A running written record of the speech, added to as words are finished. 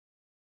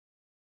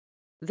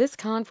This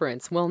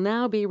conference will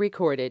now be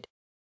recorded.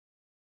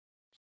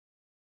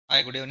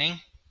 Hi, good evening.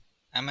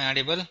 Am I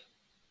audible?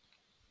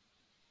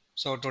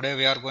 So today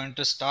we are going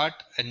to start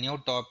a new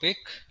topic,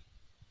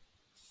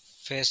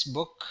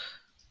 Facebook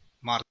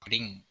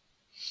marketing.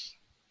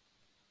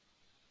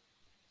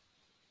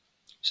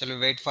 Shall we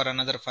wait for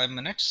another 5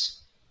 minutes?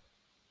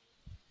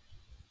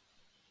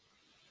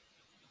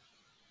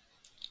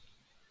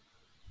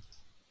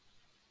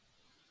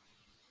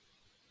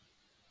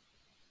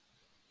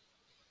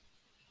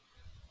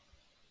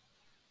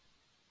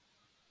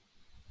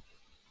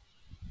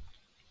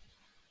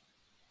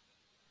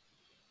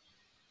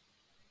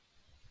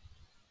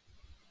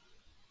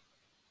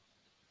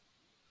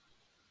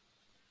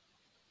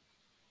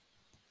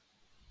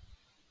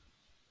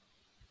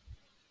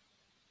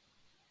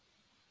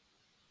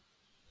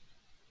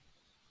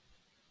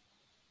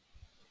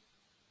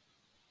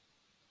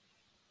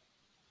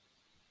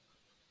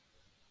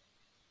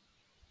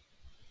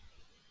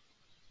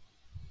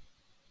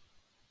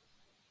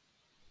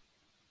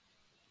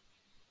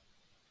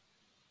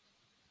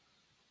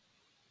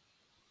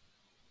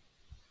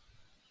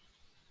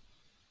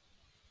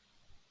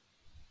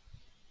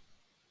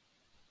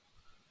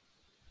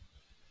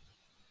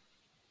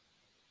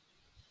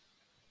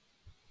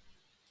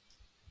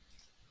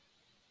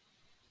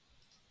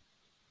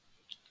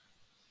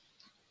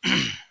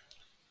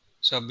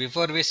 So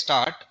before we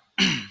start,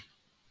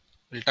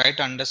 we'll try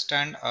to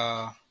understand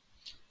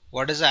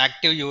what is the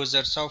active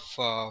users of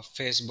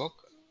Facebook.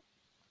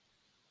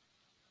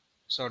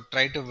 So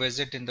try to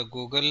visit in the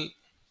Google.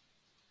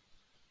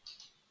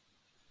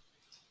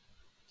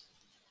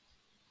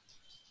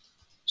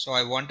 So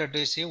I wanted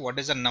to see what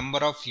is the number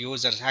of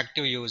users,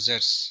 active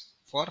users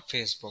for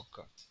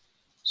Facebook.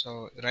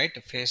 So write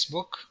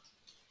Facebook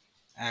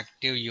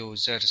active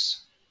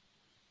users.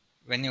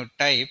 When you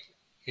type,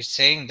 it's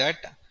saying that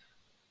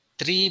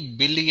 3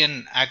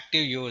 billion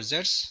active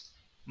users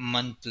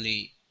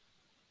monthly.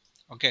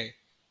 Okay,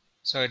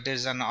 so it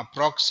is an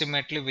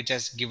approximately which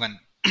has given.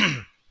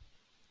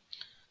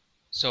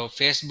 So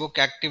Facebook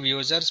active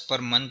users per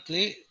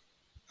monthly,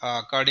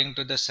 according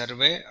to the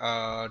survey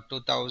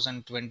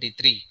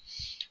 2023,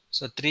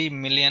 so 3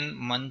 million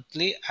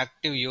monthly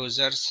active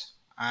users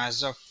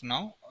as of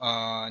now,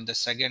 in the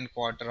second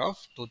quarter of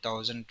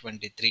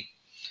 2023.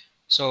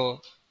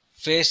 So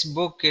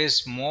Facebook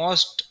is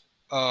most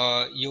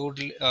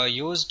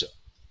used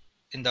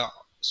in the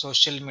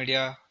social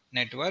media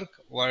network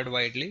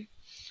worldwide,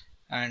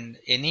 and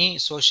any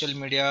social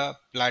media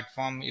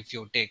platform if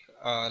you take,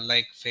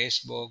 like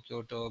Facebook,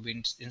 YouTube,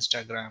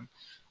 Instagram.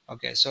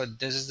 Okay, so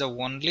this is the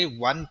only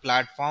one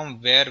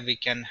platform where we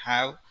can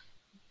have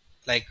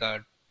like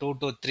a 2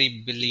 to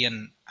 3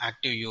 billion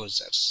active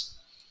users.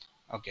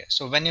 Okay,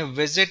 so when you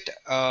visit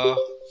a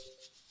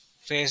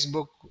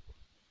Facebook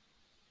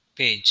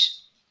page,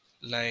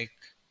 like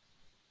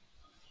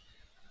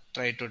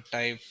try to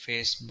type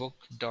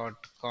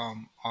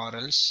facebook.com or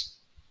else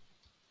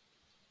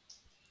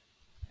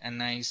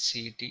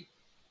NICT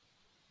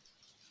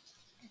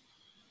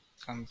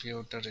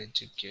computer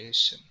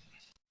education,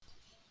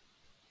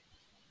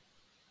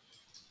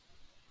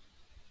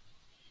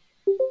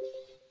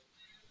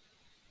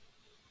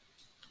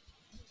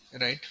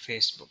 right?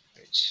 Facebook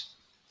page.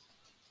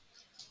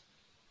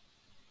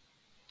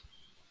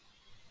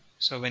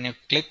 So when you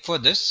click for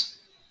this,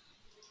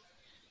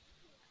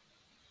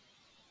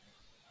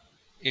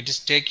 it is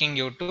taking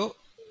you to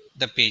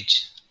the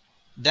page,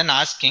 then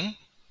asking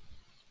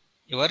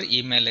your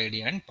email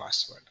ID and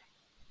password.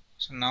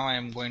 So now I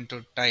am going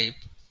to type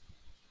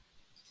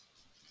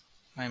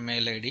my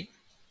mail ID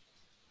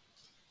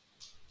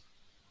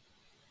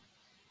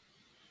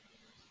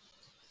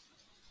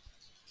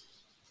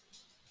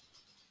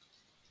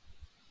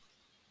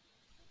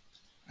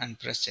and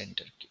press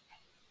enter key.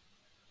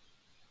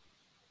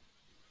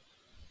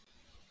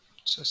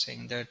 So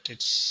saying that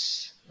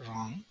it's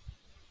wrong,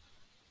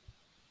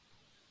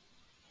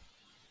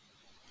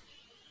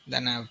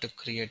 then I have to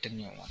create a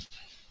new one.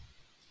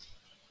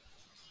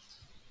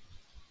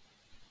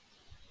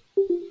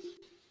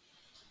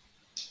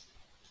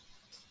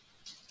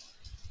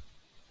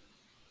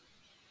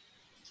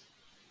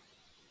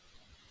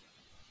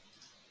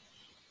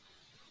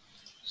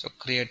 So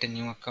create a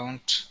new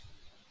account,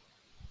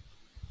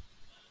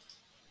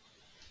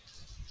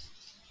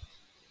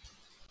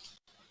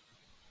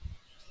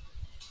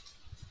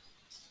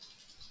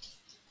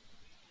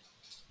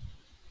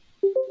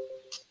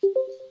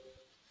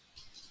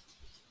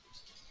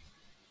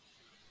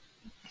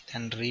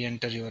 then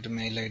re-enter your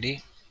mail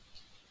ID,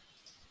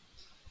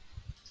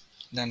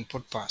 then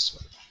put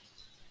password,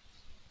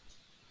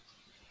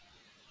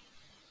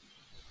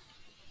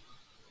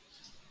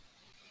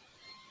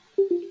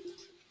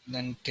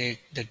 then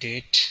take the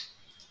date,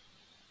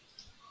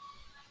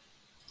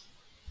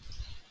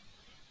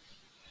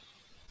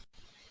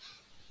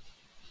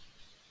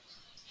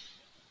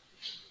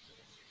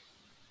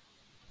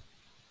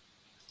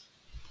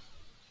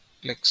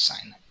 click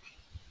sign up.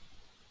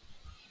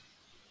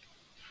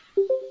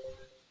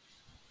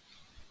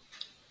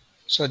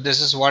 So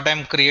this is what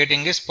I'm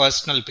creating is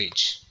personal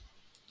page.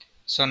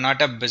 So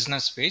not a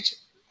business page.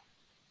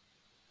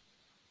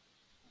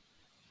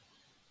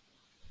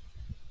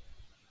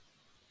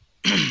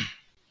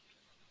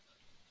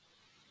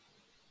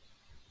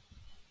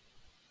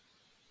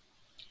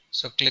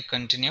 So click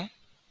continue.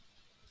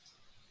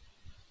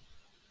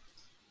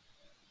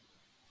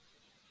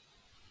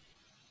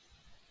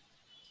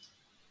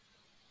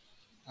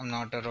 I'm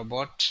not a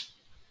robot.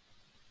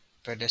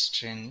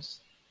 Pedestrians.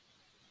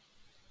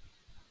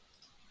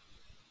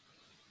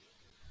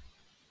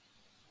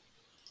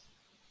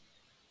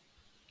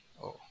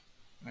 Oh,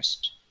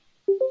 missed.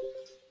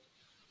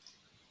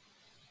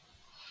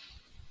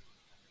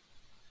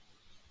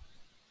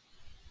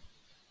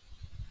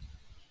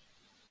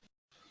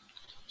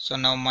 So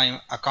now my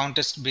account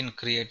has been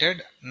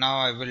created. Now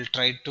I will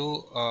try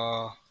to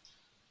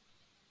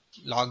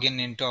log in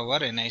into our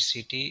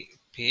NICT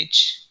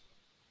page.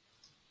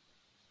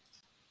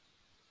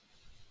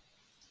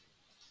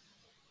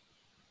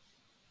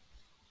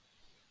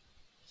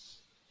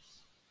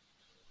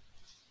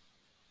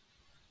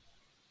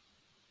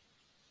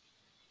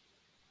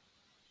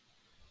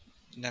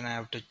 Then I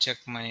have to check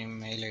my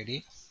mail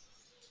ID.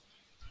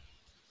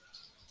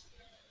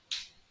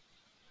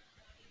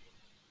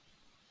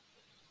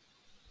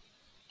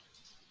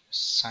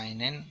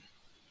 Sign in.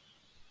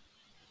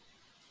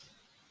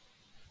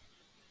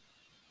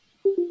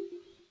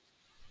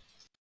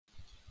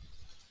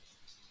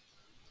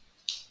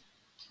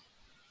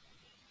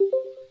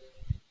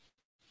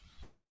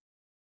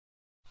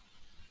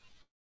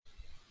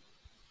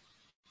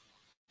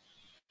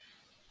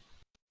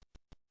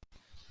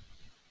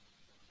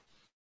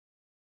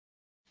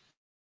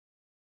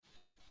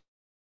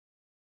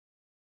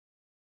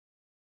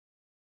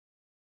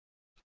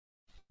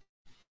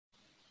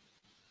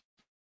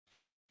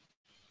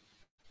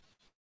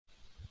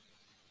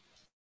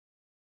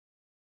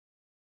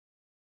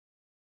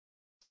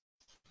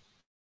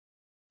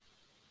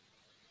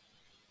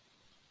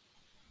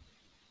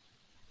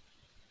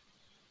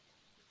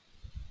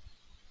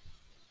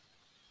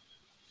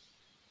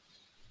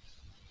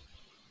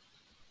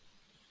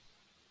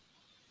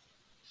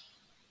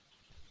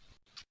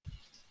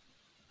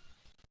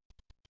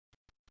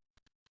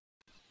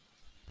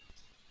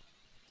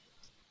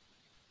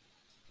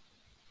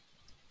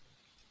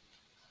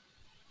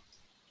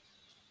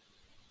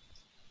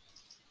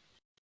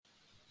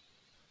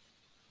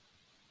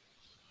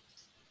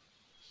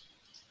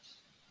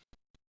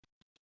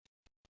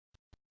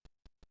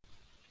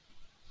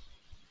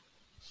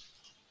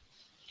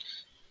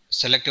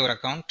 Select your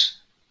account.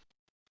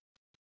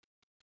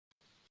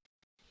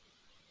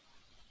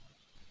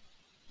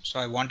 So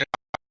I wanted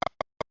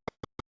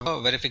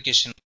a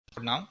verification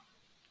code now.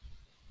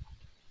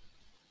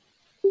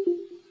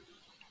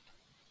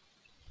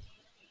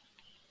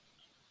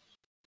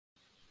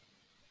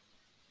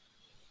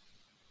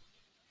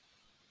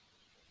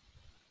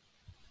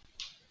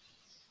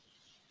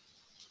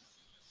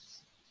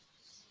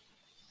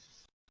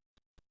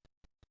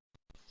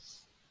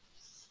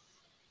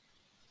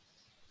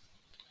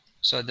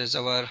 So this is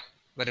our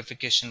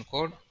verification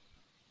code.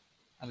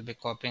 I'll be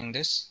copying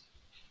this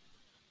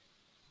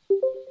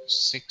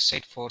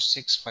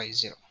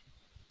 684650.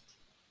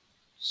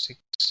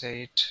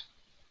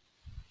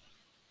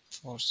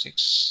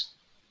 6846.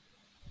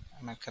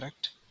 Am I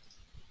correct?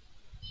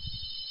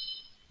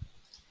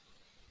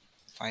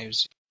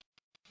 50.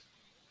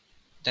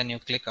 Then you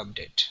click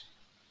update.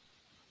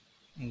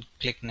 And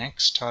click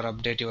next or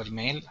update your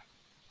mail.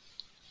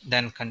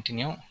 Then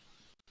continue.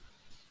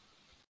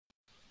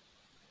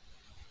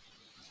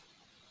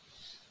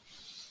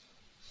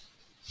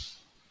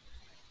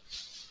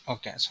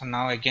 Okay, so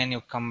now again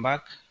you come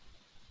back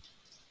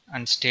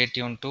and stay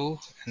tuned to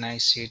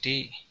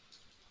NICT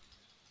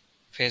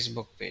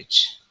Facebook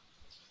page.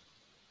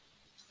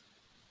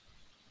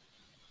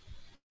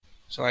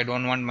 So I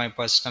don't want my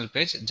personal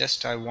page,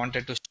 just I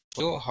wanted to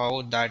show you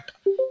how that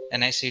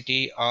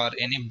NICT or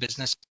any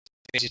business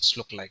page it's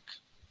look like.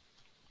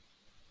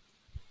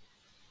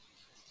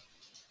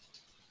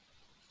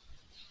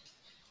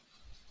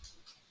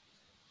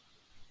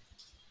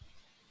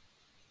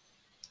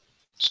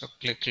 So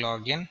click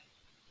login.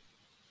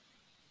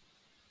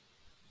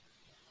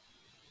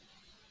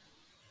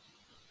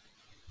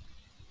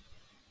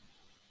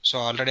 So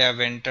already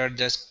I've entered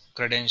this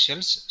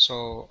credentials,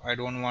 so I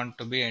don't want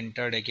to be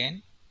entered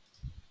again.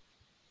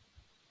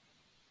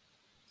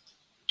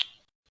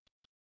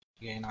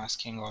 Again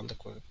asking all the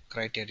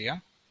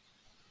criteria.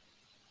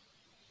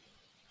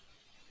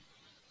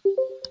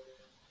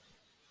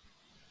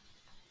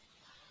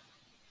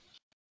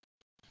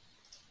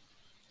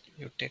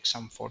 You take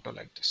some photo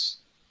like this.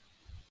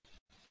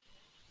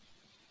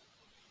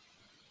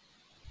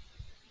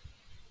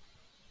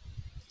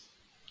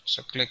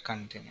 So click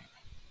continue.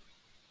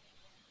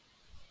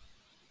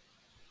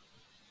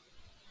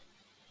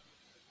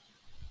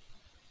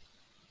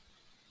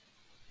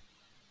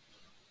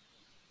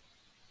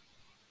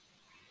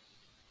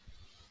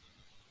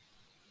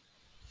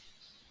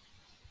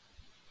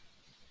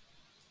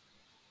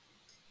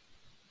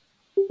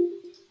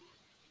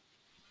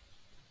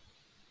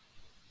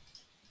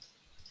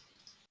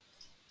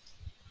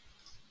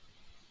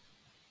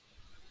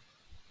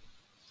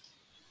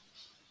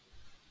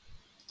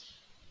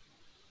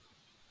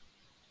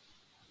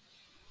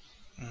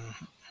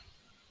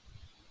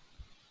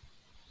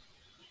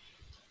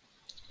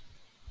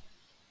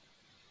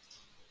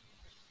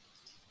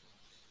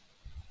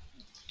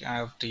 I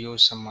have to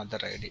use some other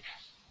ID.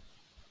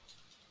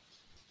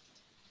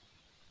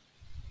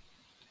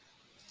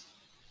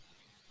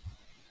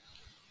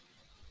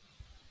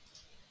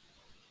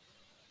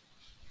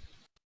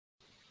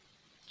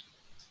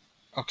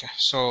 Okay,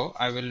 so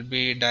I'll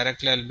be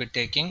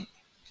taking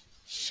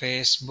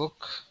Facebook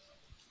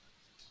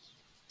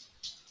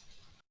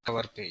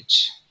cover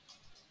page.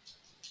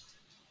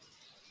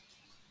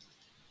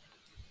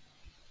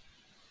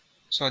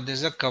 So this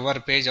is a cover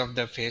page of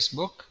the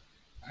Facebook,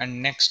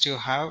 and next you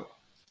have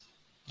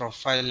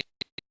profile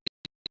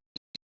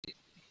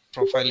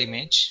profile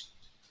image.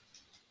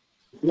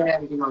 Yeah,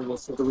 I can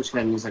also तो कुछ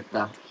कर नहीं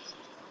सकता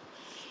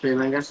फिर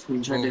मैं क्या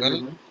screenshot ले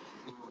Google. लूँ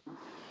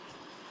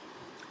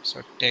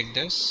So take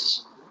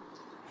this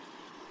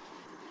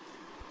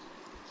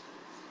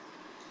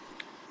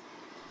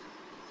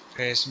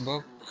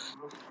Facebook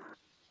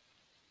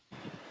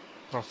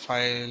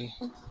profile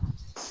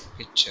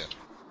picture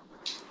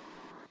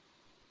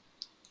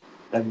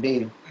रख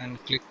दे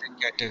and click the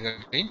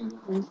category.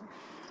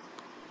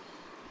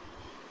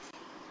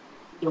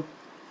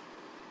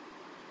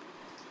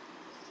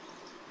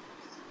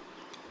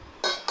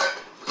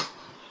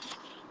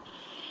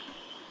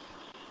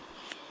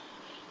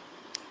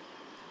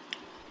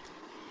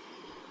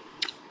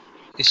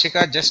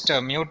 Ishika, just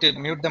mute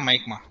the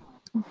mic, ma.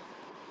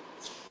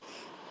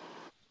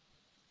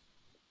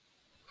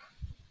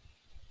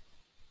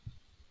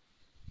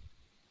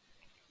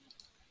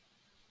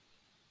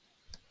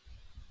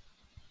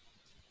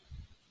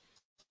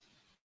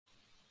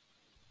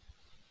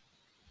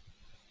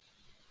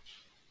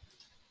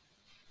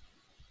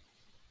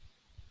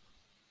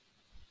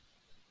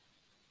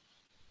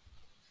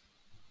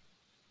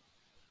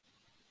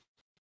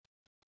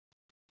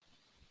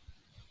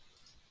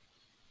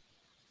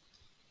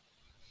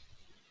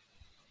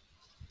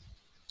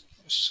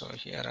 So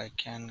here I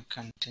can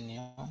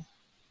continue.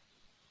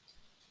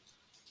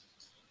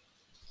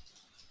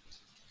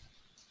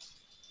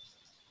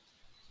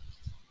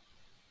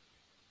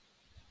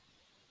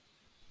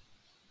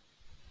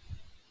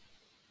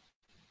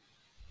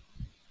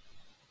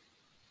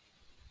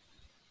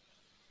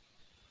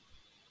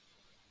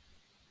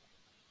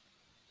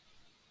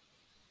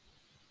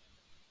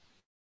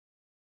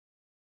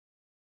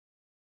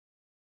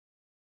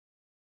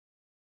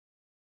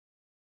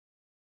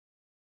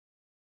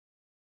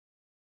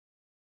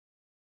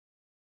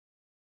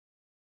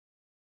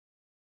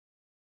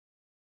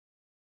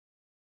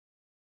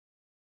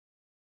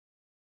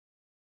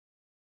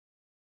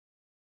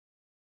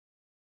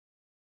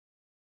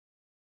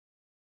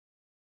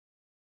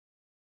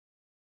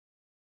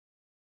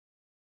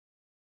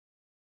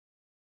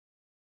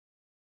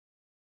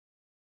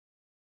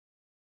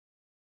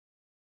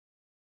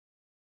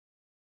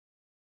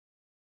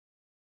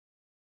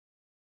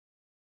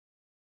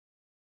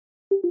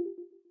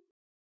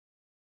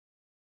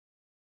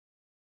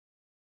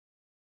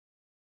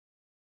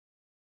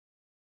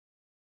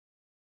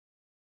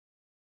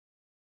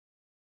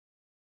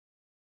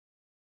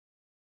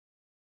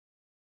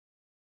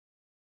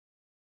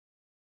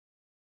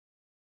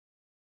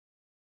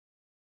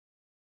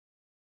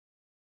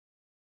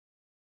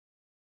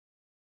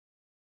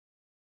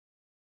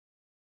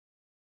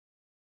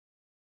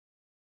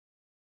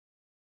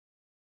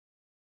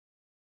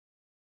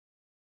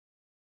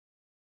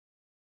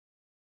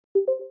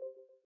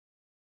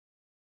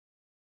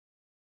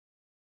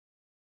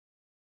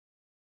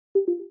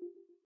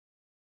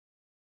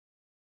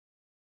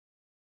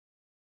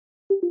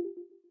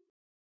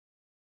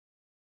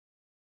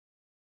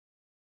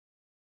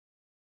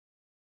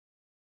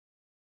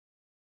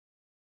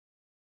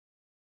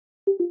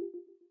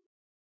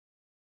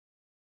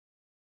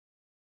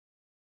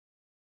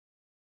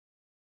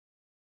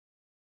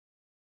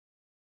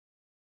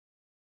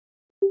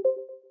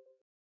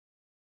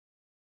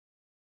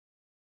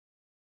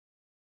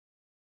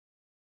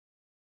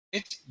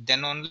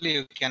 Then only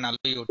you can allow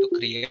you to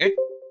create.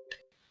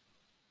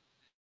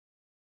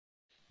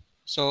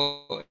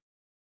 So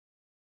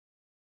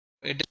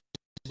it is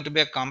going to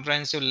be a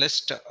comprehensive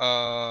list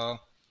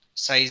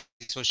size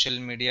social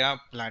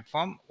media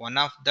platform. One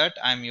of that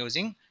I'm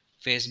using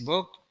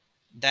Facebook.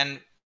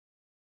 Then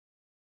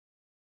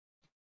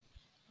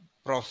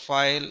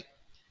profile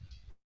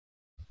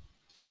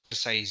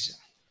size.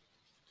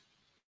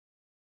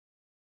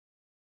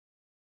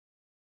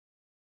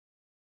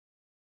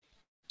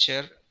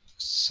 Picture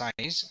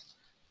size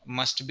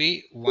must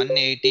be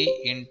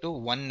 180 into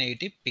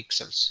 180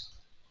 pixels.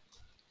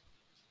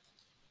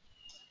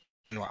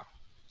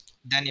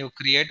 Then you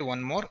create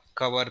one more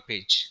cover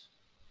page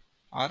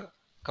or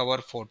cover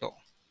photo.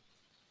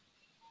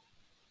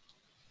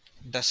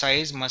 The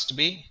size must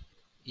be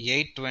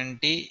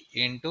 820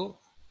 into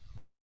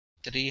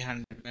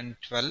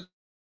 312.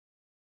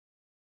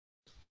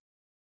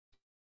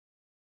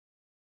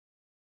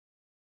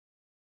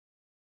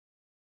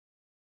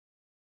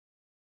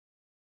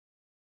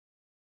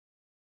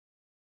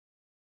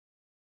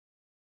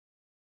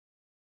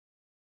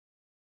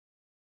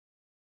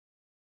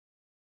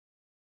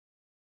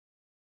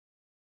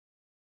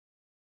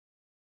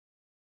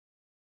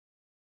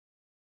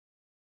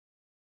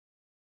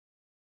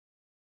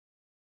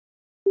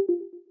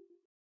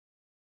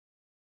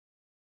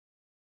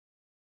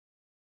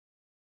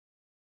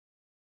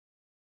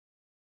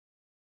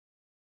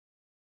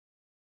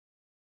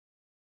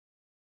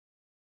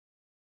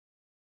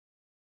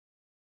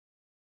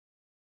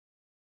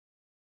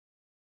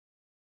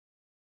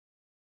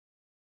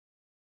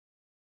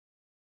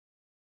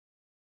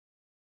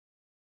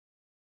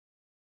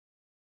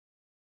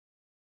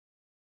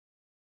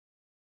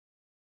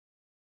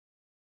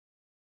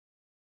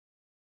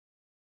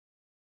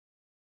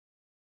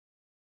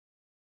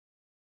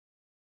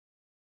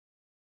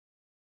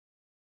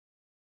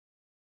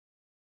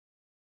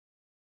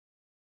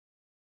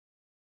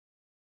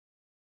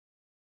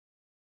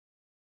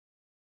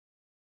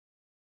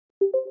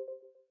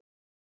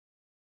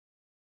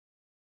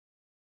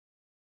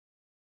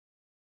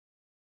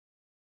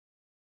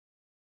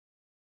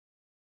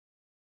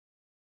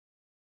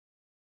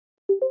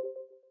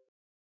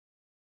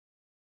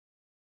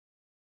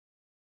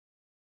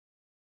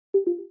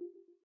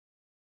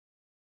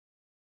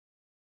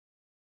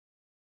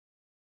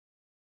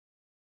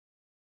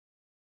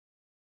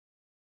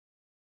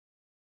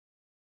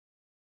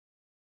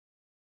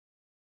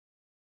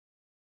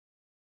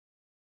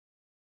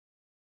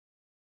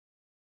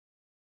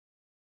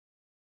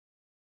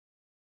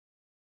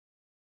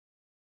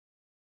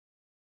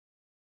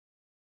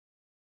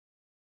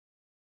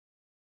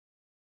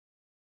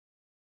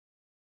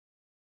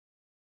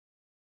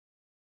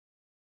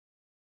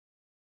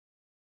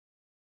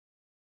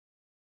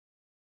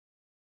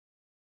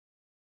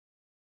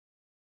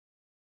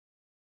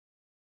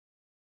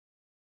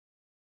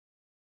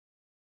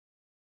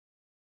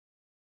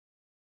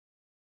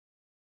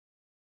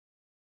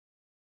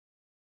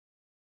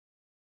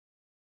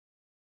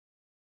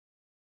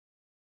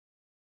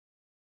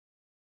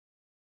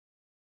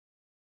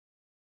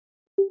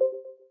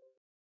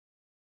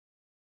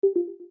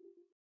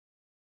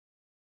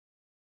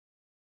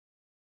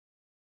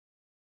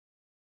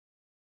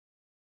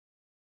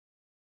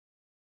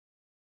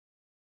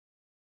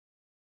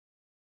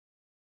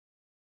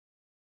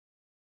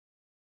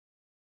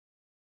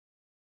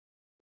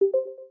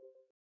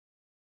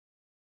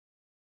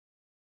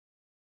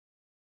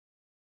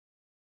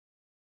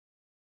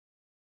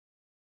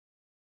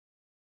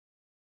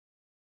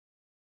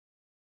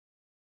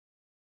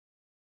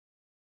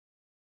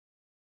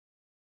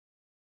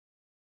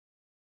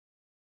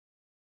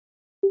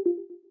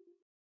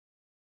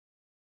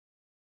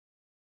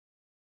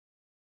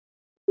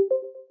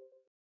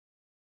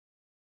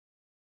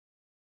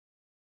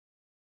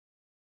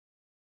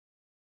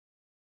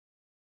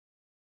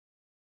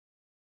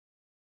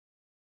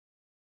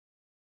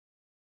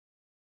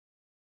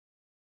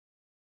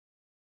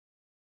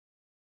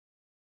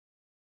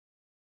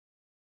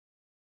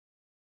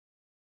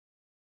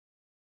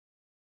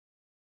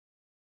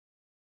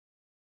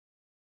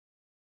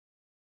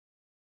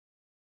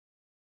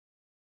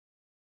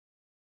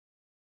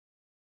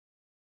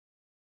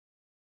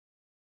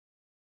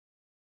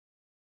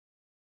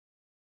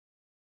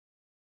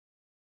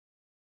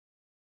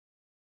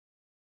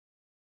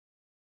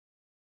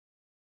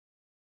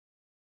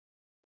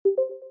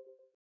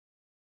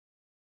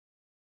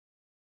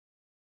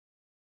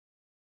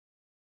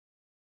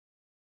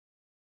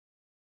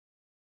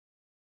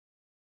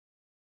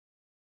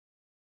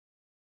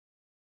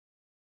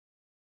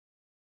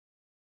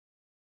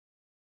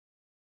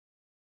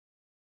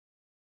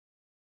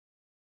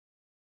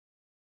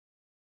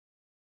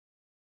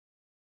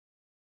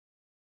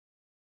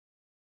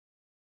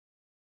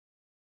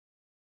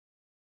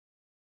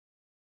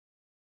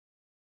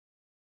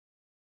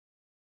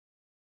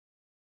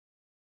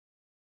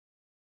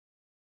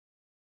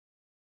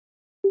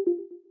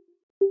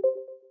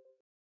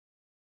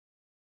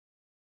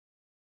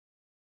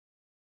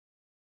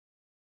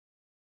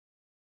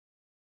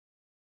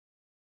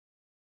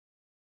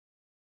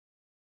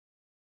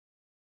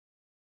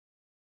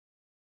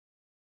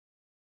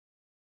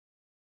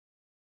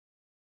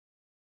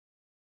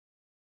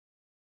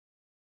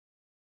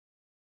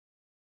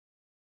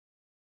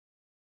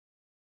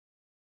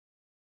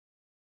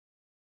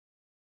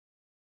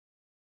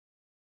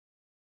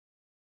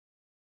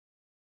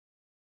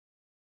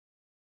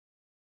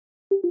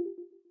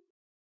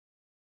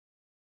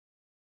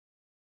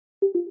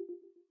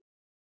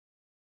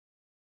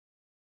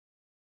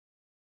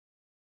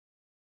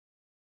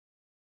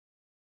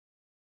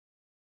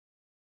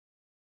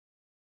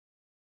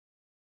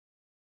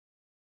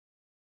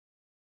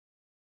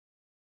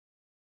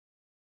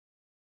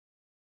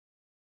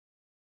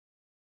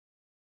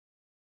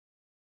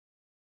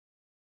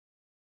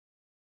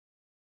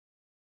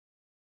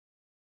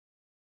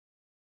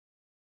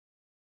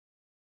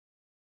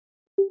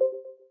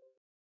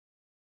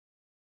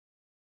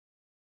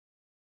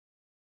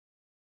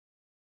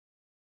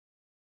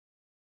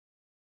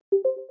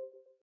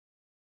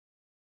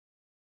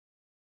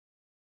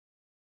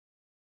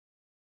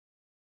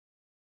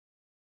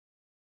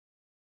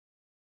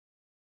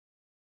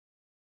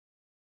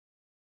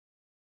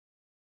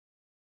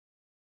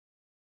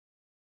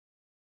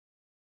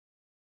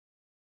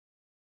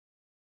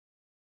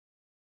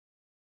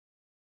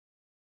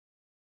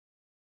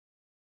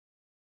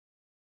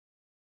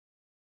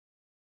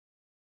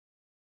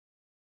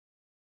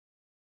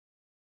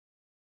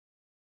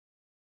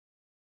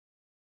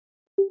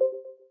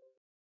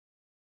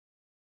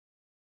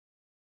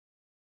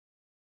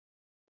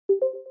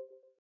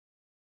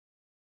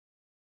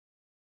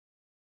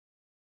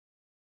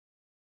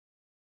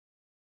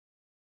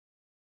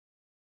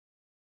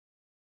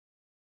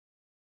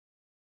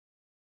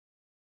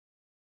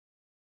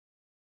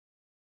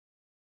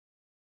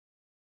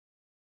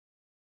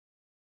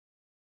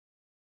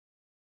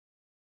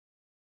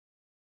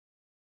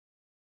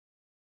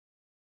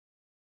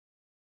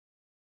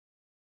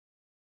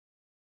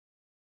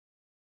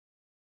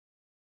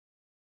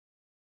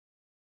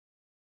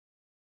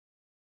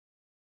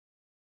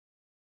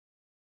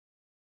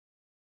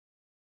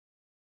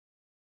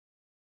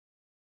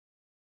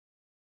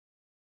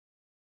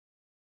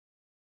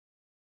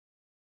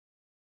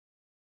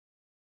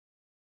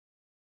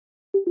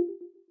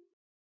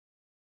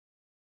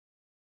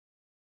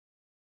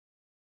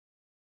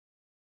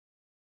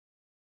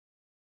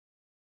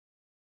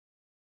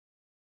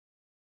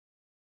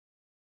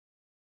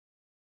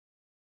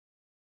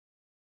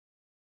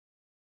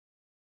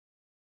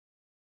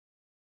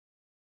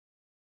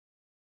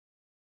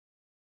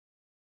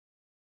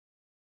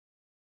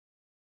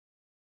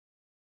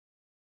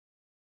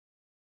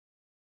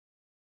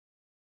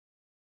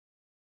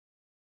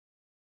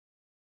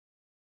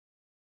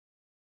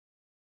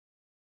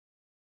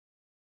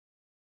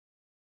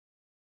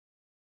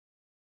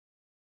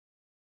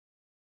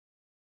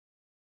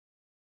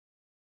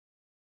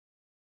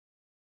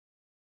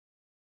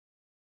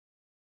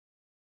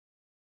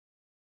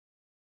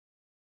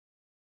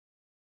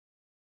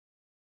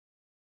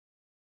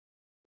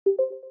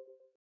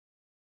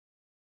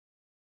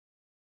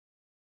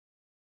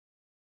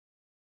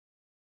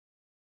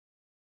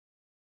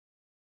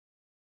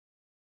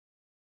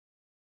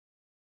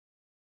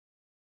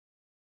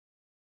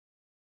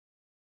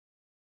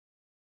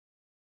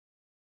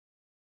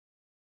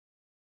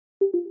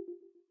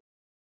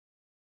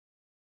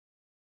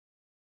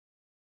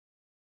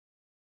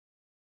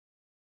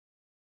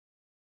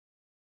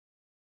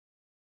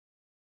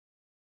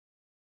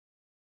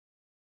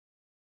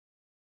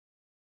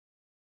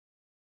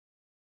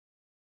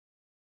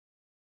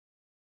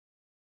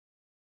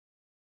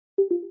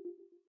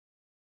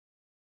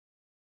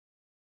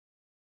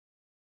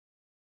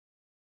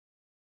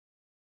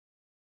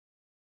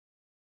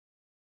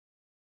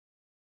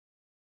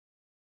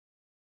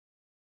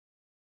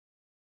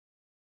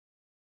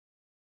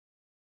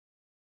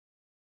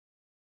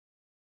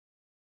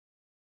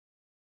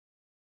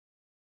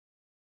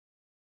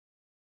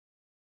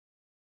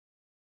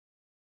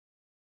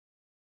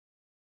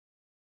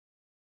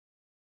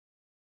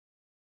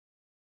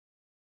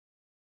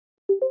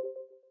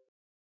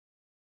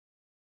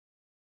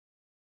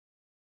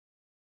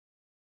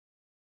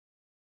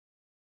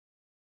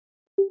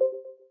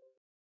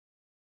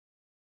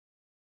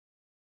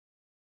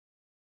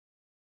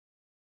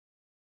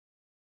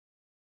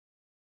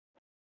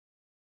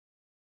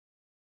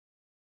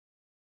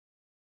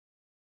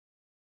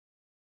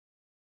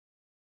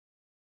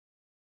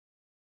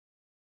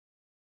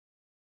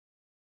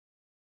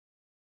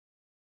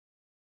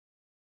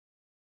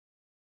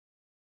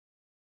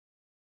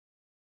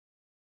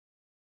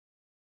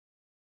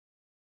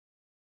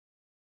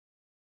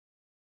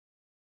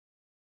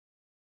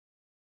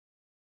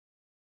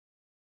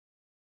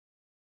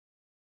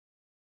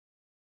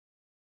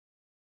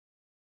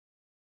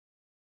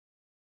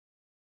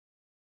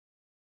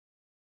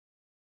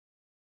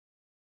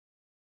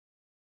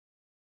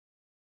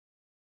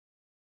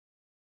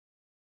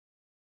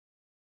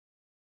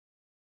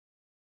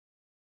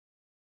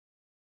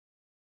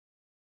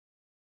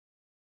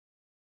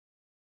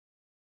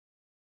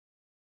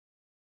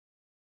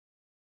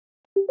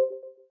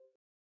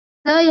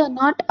 Sir, you're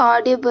not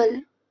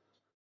audible.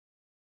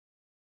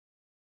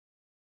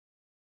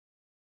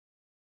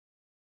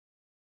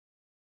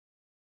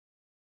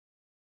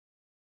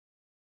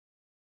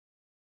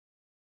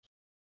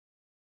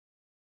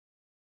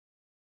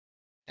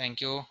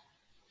 Thank you.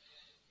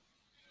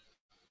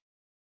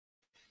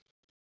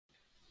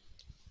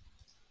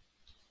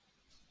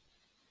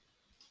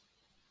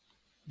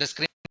 The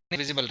screen is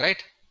visible,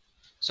 right?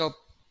 So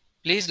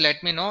please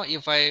let me know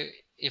if I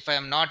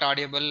am not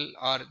audible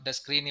or the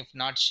screen if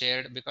not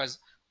shared, because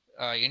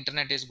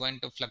internet is going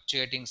to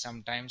fluctuating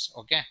sometimes.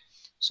 Okay,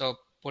 so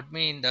put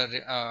me in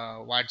the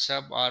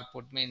WhatsApp or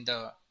put me in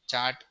the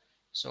chat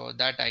so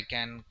that I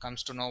can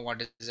comes to know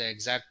what is the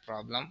exact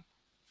problem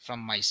from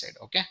my side.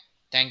 Okay,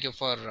 thank you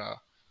for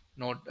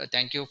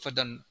thank you for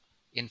the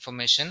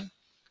information.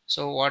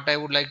 So what I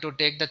would like to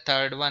take the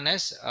third one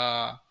is,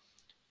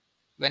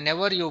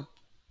 whenever you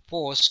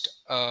post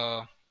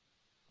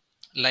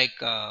like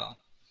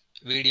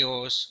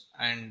videos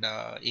and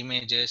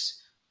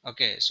images.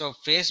 Okay, so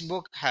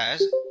Facebook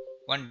has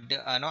one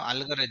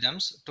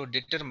algorithms to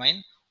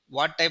determine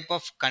what type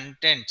of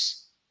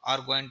contents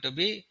are going to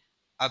be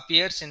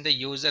appears in the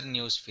user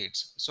news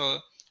feeds. So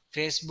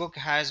Facebook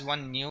has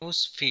one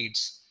news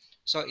feeds.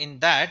 So in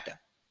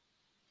that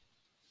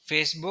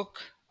facebook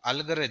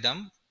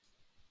algorithm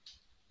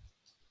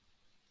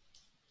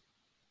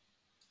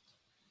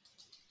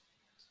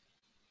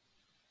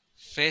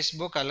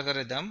Facebook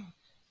algorithm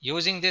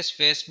using this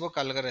Facebook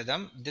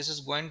algorithm, this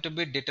is going to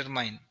be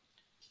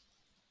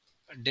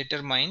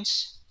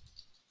determines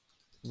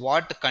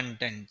what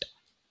content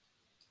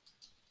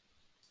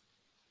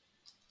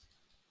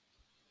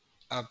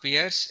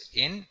appears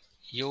in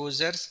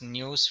users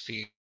news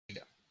feed,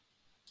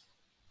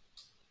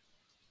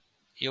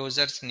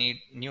 users need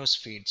news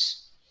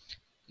feeds.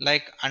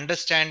 Like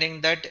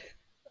understanding that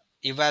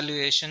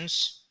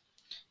evaluations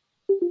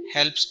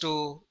helps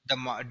to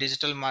the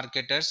digital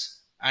marketers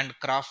and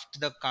craft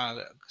the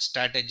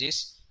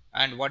strategies,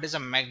 and what is a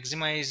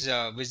maximize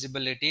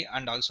visibility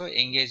and also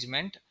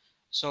engagement.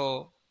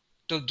 So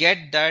to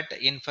get that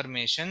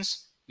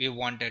informations we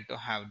wanted to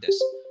have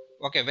this.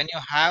 Okay, when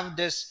you have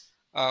this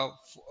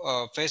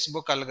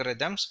Facebook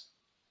algorithms,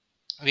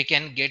 we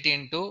can get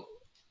into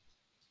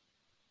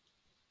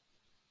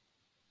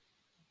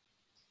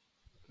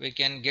we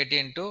can get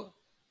into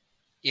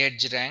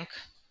edge rank.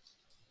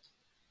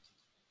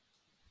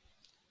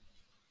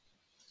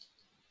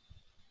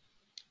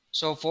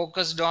 So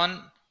focused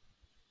on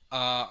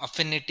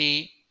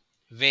affinity,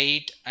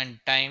 weight and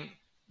time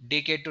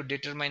decay to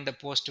determine the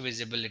post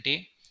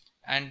visibility.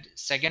 And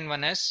second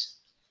one is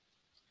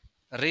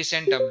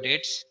recent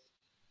updates.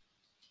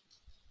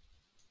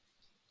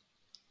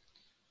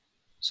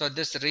 So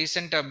this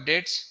recent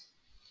updates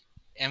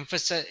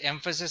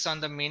emphasis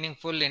on the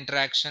meaningful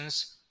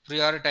interactions,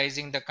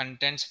 prioritizing the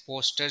contents,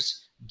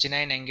 posters,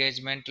 genuine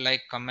engagement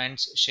like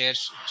comments,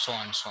 shares, so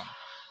on so on.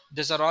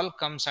 These are all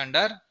comes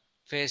under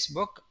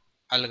Facebook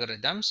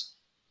algorithms.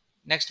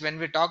 Next, when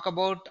we talk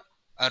about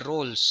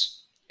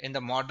roles in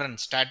the modern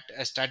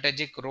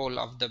strategic role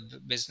of the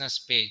business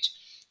page.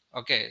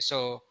 Okay,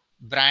 so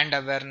brand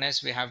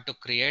awareness we have to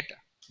create.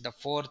 The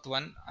fourth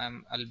one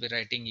I'll be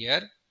writing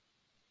here.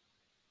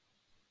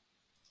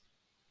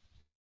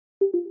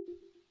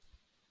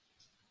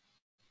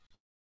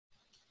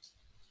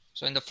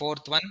 So in the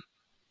fourth one,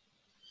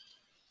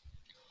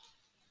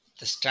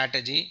 the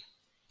strategy,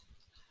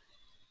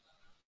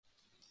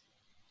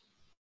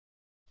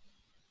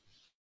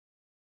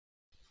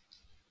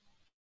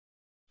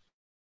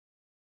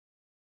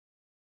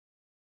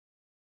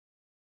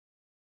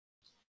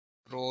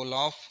 role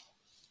of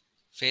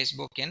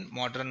Facebook in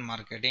modern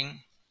marketing.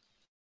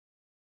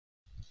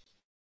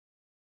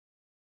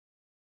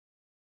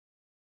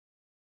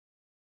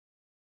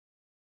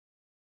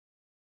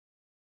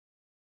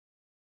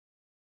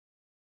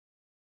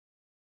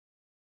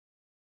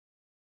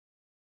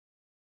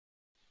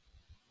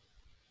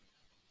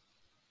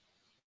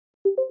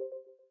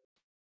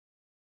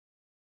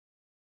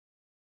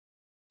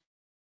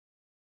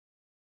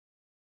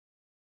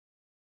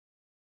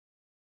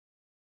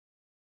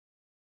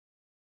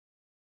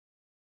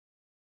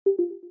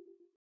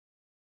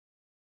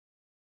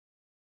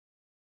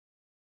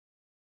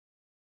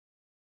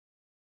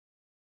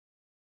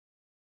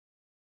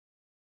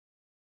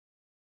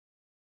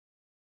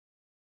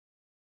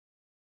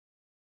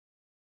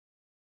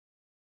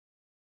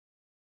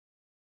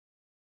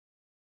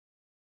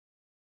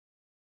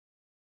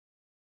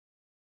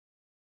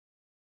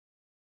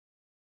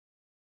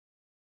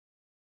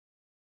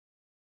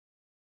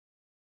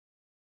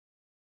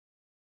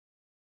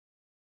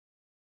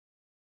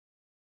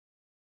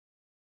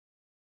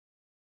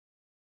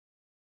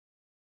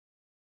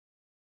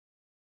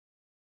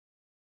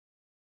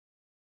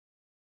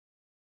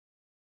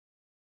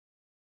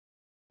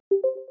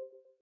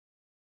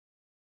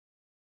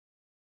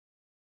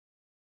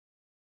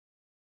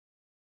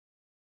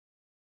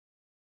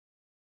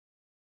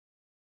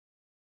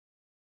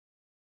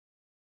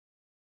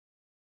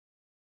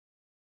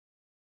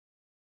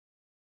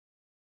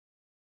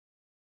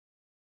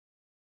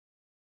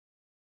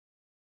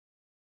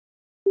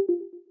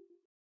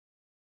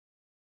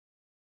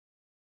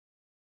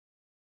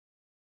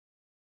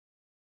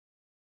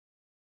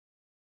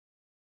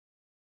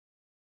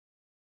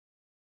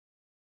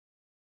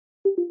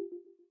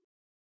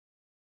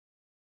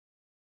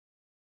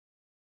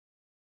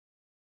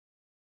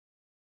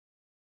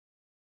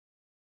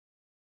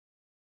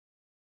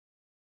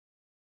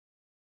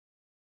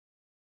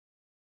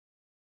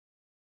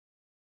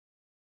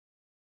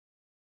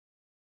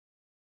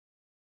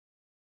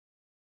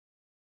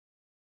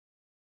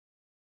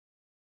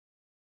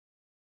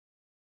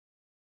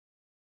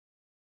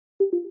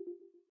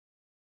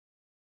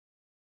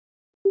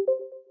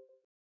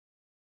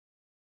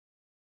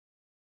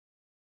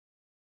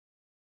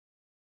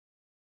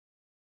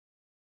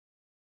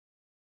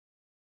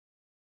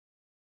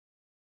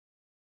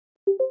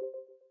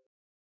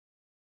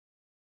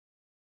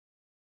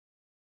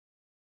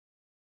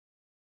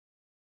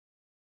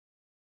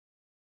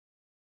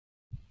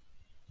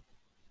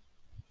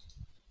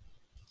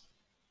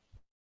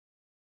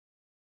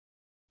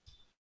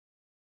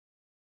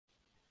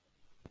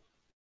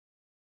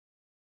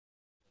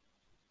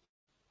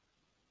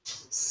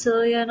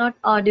 Sir, you're not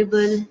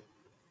audible.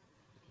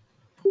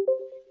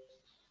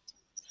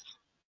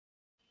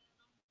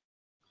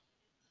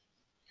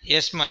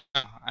 Yes, ma'am.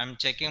 I'm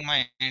checking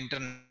my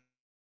internet.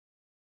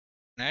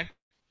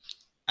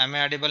 Am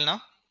I audible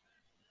now?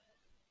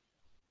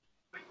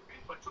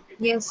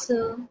 Yes,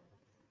 sir.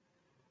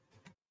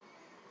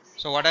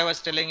 So what I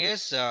was telling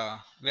is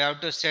we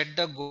have to set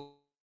the goal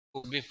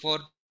before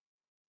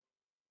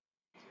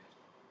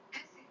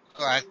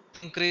to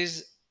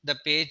increase the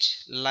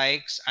page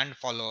likes and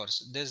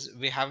followers. This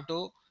we have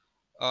to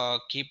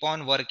keep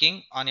on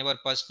working on your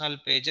personal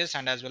pages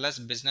and as well as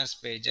business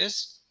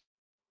pages,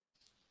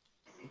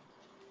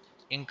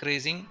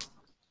 increasing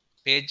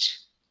page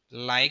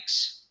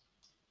likes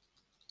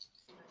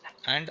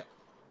and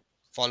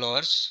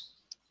followers.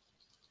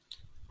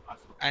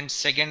 And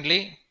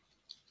secondly,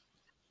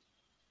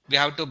 we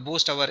have to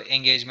boost our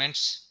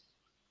engagements,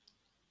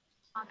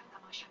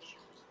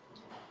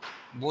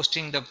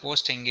 boosting the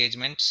post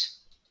engagements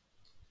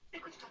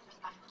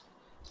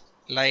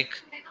like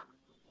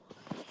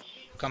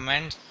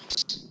comments,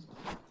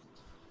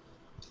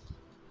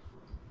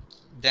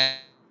 then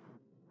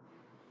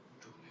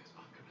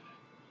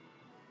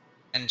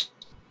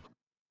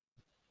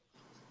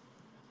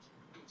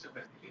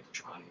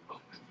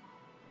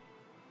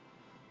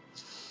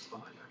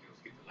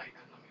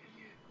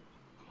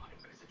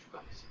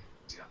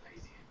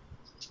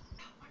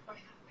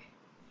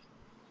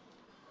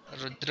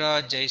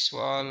Rudra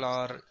Jaiswal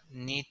or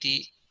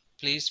Niti,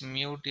 please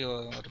mute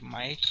your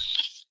mic.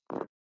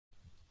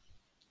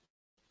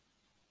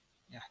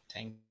 Yeah,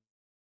 thank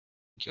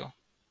you.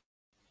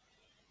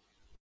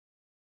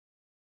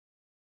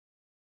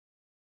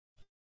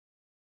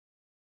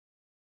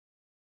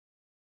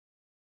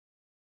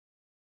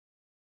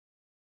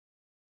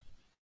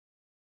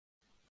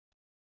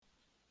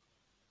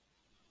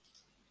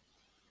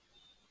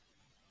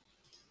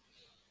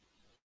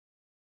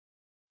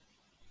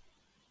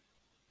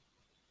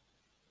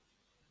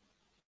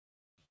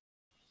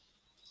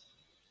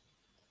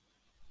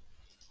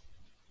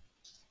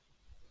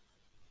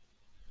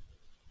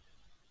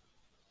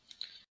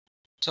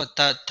 So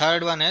the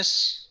third one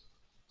is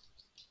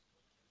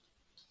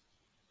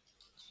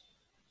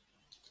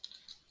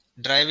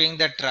driving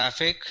the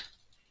traffic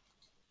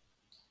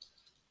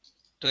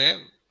to a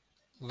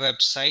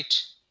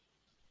website,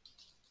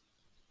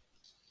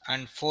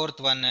 and fourth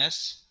one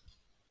is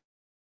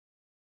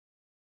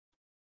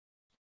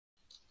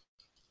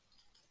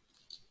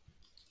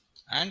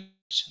and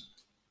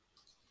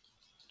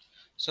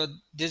so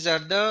these are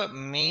the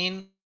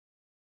main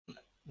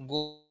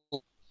goals.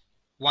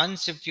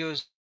 Once if you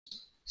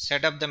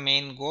set up the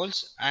main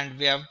goals, and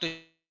we have to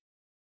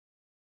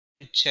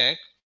check,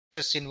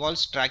 this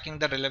involves tracking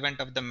the relevant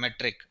of the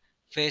metric,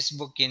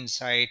 Facebook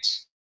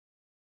insights,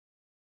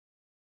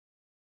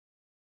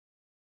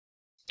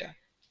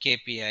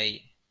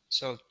 KPI.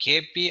 So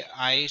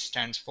KPI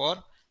stands for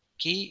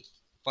key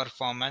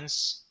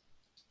performance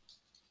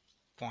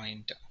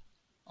point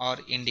or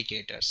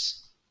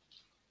indicators.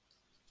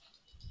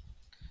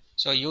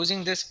 So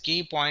using this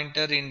key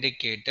pointer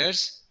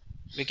indicators,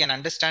 we can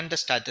understand the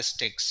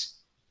statistics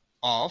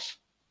of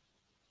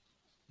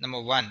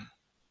number one,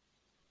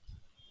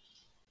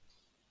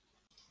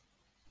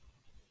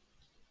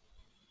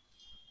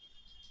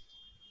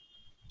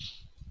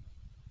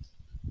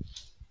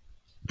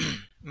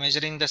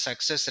 measuring the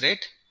success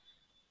rate.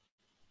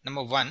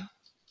 Number one,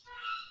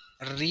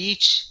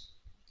 reach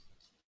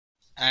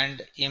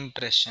and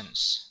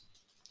impressions.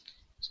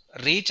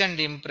 Reach and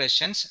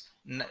impressions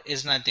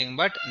is nothing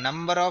but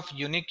number of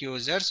unique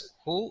users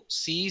who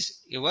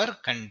sees your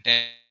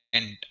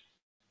content.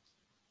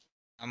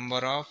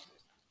 Number of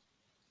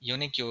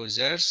unique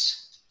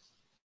users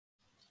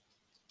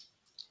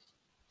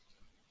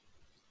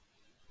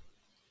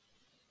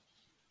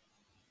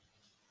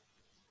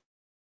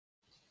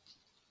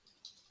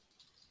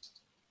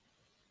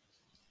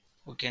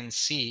who can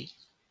see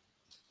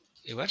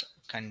your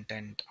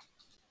content.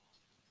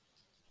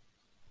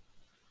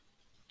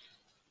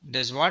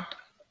 This what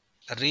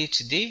reach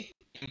the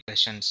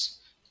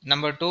impressions.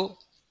 Number two,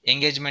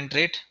 engagement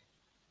rate.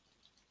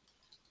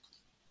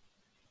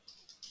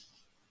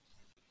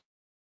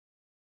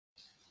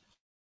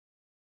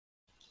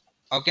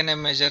 How can I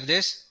measure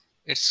this?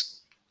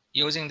 It's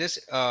using this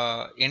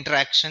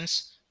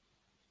interactions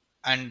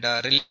and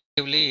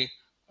relatively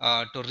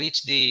to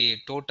reach the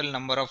total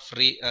number of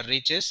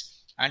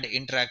reaches and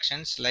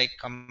interactions like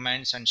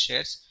comments and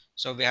shares.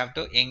 So we have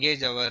to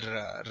engage our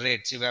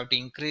rates. We have to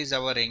increase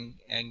our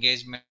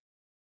engagement.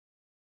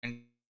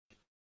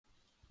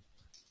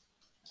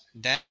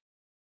 Then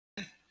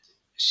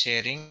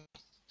sharing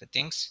the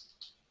things.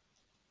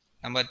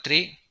 Number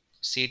three,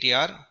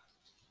 CTR,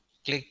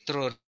 click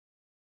through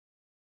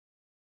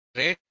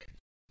rate.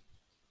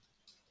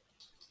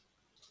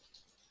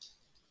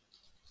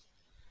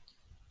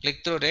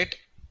 Click through rate,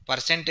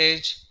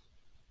 percentage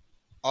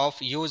of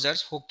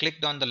users who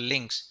clicked on the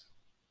links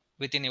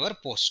within your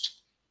post.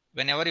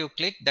 Whenever you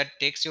click, that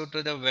takes you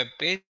to the web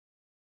page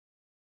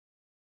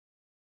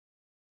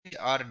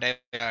or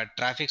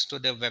traffics to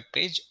the web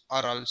page,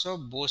 or also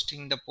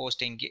boosting the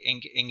post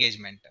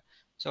engagement.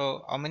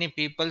 So how many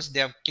peoples they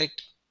have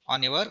clicked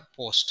on your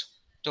post,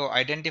 to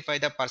identify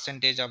the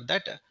percentage of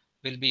that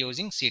will be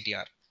using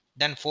CTR.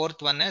 Then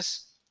fourth one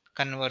is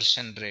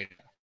conversion rate.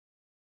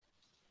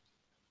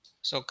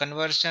 So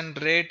conversion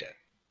rate,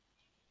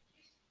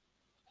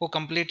 who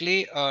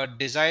completely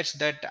desires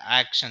that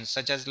actions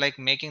such as like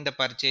making the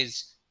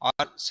purchase or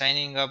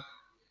signing up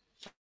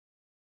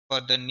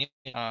for the new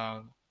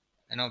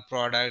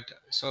product,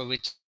 so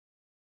whichever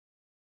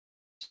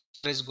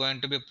is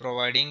going to be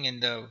providing in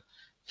the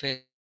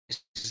Facebook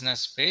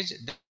business page,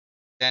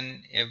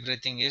 then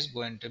everything is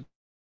going to be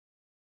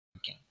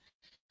working.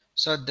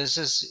 So this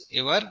is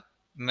your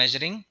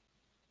measuring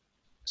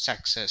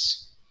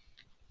success.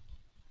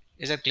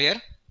 Is it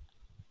clear?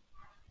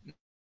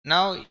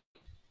 Now,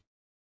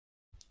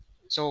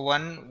 so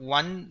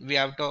one we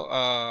have to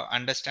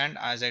understand,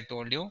 as I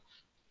told you,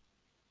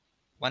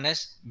 one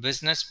is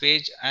business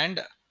page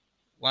and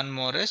one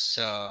more is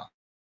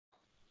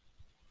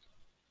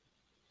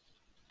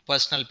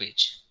personal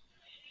page.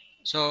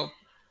 So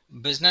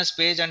business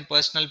page and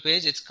personal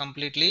page, it's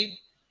completely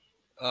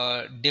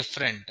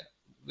different.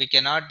 We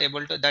cannot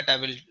able to that I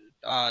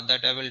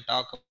will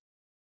talk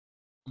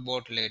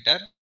about later.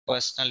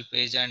 Personal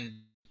page and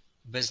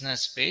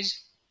business page,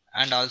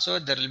 and also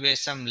there will be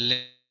some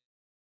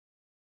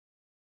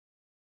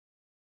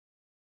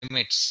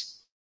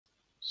limits.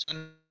 So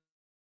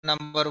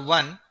number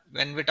one,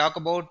 when we talk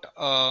about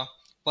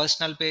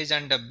personal page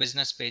and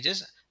business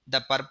pages,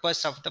 the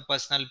purpose of the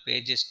personal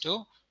page is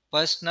to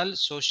personal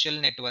social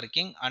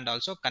networking and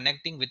also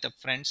connecting with the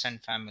friends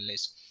and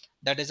families.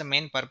 That is the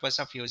main purpose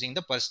of using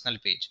the personal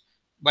page.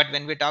 But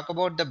when we talk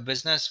about the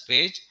business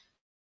page,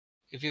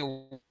 if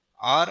you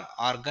are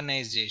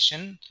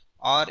organization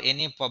or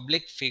any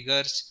public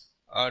figures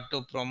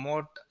to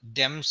promote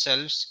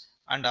themselves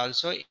and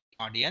also any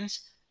audience,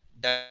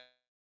 that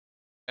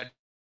is different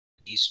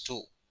between these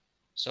two.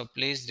 So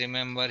please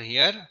remember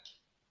here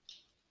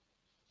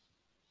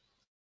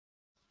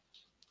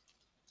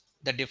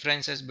the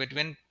differences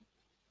between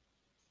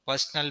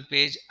personal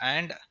page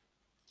and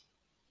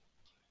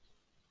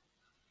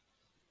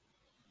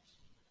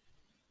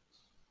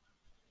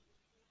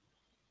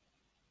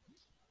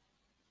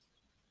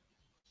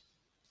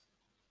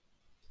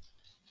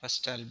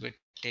first I'll be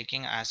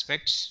taking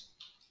aspects,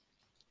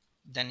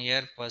 then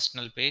here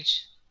personal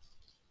page,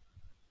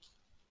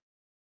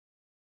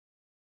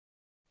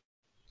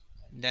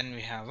 then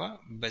we have a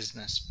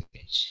business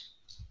page.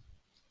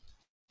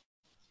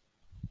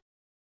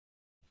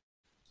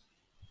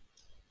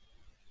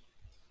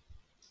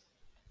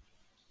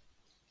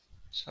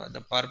 So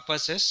the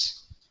purpose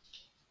is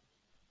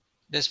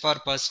this: for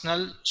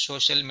personal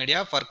social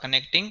media for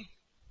connecting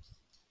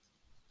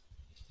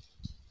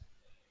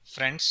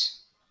friends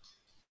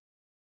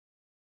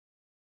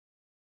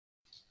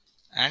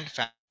and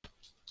family.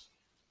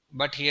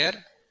 But here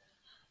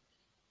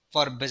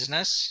for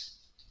business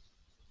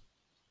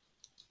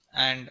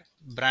and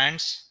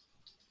brands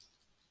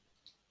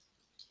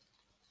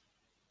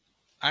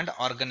and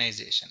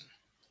organization.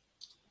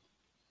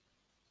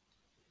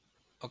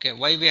 Okay,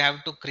 why we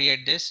have to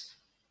create this?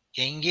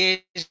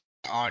 Engage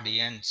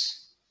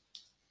audience.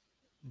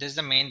 This is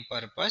the main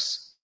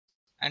purpose.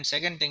 And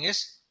second thing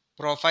is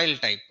profile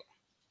type.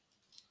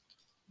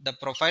 The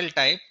profile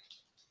type,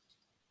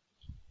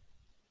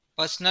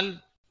 personal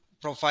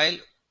profile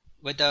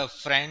with the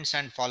friends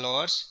and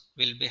followers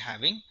will be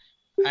having,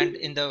 and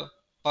in the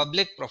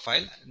public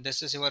profile,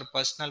 this is your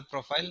personal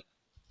profile,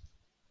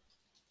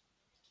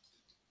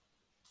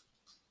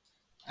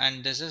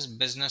 and this is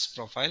business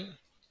profile.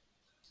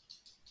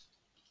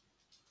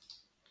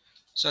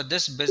 So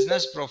this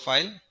business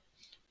profile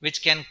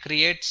which can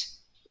create,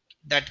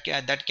 that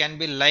can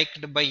be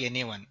liked by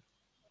anyone.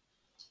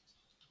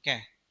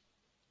 Okay,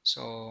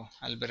 so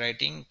I'll be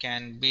writing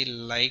can be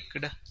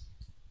liked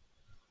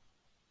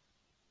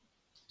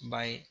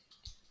by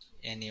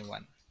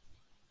anyone.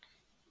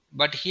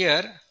 But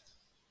here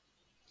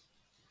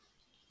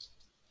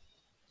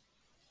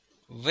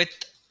with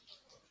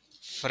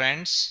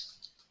friends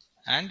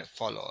and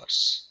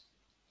followers.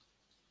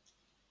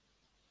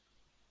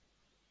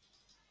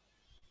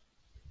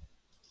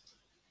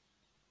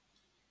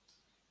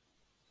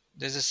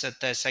 This is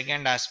the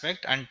second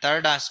aspect. And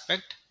third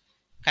aspect,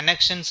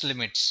 connections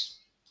limits.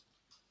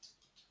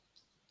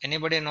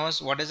 Anybody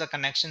knows what is the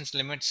connections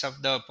limits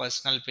of the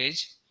personal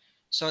page?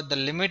 So the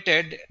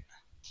limited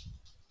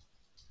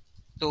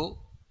to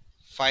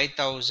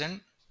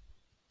 5,000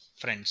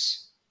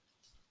 friends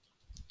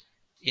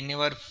in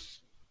your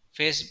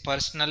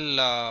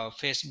personal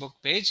Facebook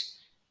page.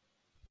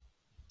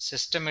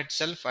 System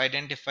itself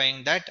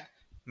identifying that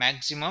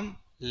maximum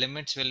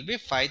limits will be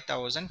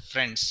 5,000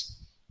 friends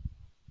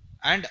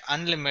and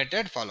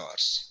unlimited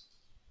followers.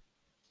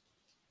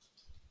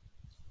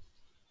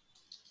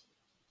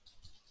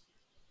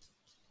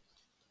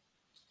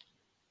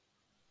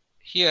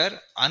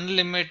 Here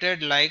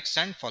unlimited likes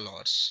and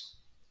followers.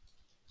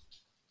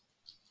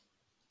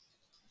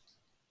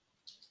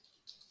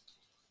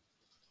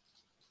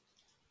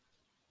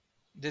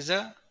 This is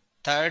a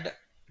third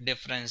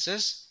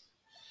differences.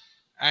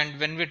 And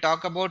when we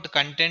talk about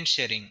content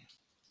sharing,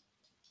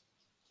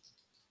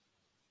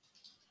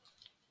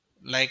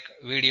 like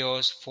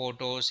videos,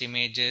 photos,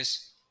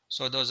 images,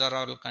 so those are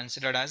all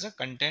considered as a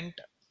content.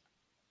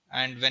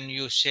 And when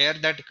you share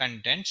that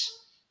contents,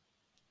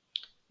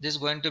 this is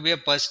going to be a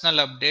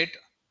personal update,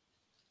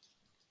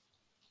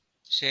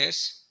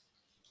 shares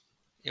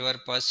your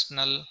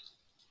personal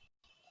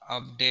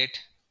update,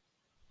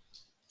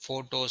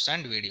 photos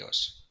and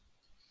videos.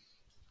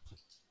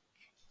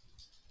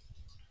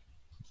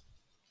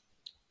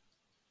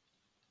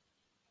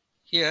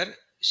 Here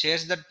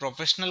shares that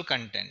professional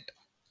content,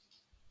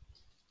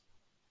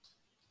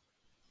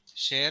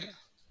 share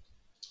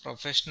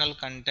professional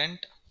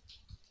content,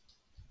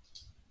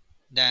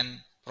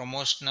 then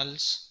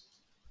promotions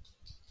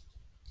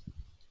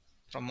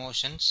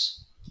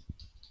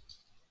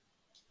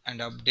and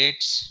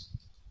updates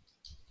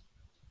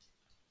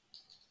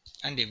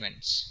and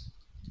events.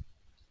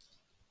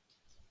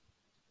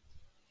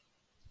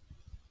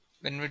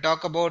 When we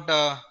talk about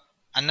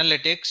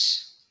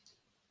analytics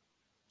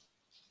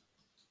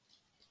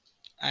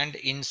and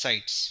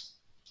insights,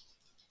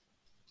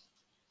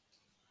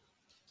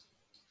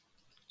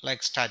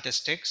 like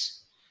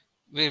statistics,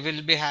 we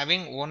will be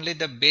having only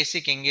the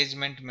basic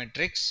engagement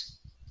metrics,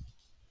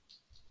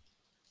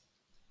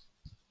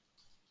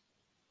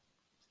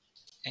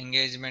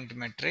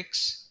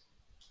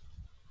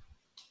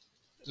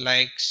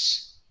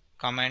 likes,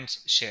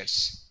 comments,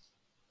 shares,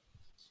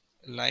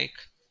 like,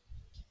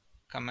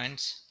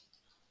 comments,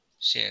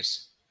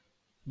 shares.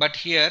 But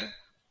here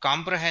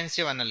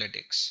comprehensive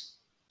analytics.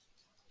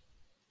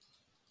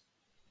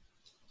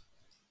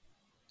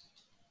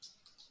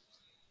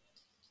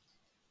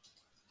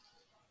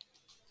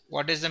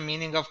 What is the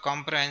meaning of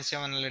comprehensive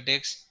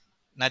analytics?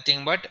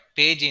 Nothing but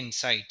page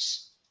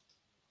insights,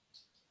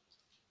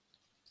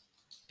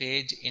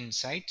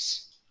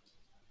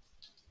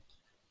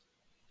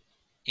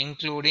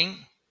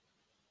 including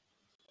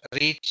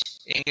reach,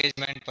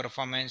 engagement,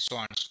 performance, so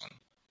on and so on.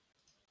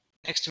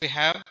 Next, we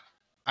have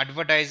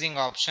advertising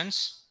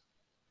options.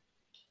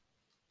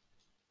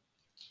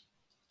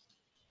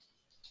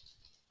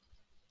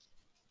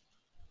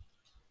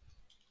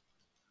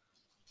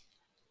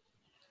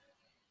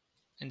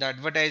 In the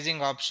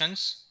advertising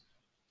options,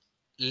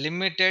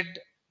 limited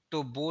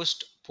to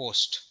boost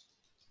post.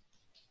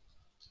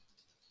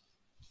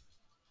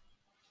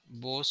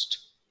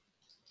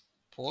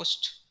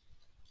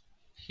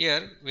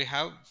 Here we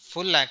have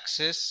full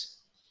access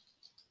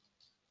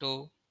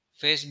to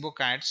Facebook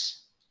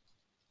ads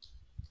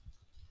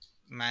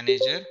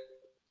manager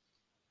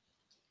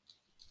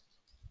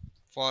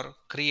for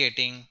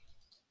creating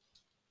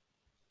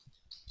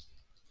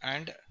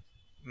and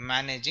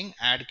managing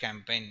ad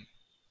campaign.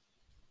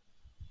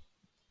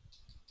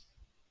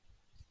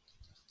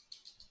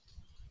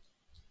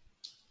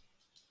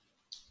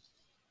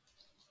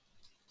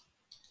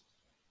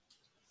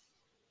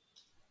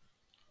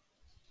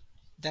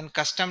 Then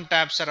custom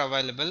tabs are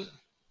available,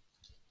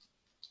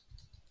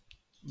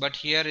 but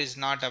here is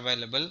not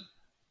available.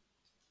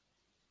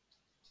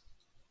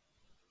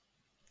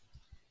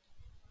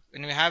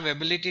 When we have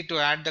ability to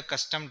add the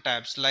custom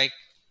tabs like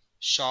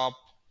shop,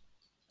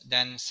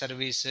 then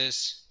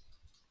services,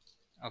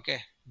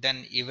 okay,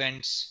 then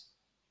events,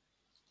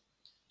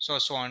 so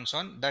on so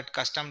on, that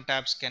custom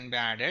tabs can be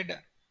added.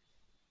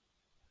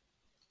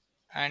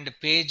 And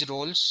page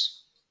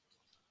roles,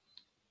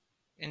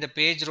 in the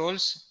page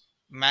roles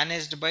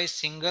managed by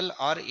single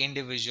or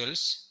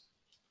individuals,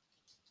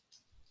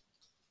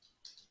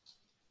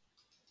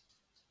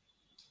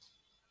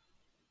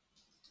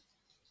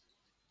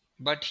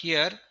 but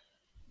here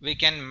we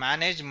can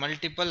manage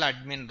multiple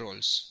admin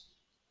roles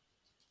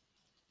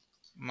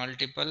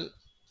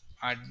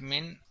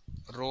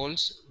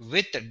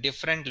with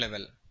different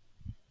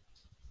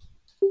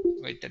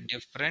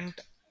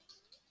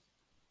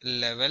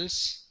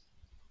levels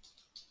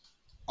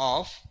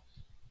of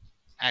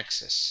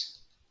access.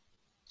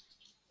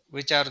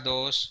 Which are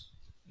those?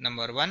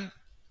 Number one,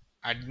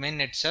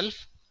 admin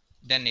itself,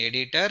 then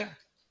editor,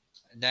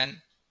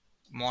 then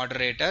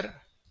moderator,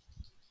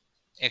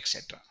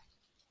 etc.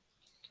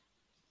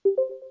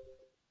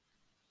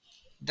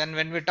 Then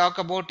when we talk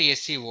about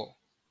SEO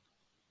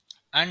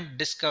and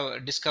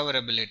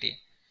discoverability,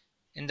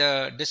 in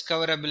the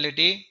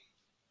discoverability,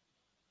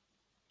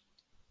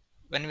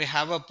 when we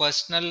have a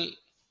personal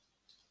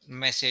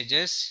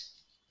messages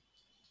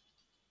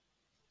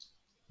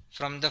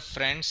from the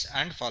friends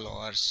and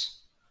followers,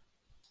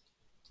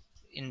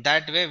 in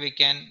that way we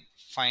can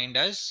find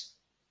us.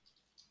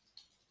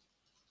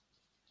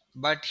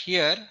 But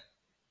here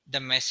the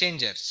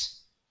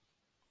messengers,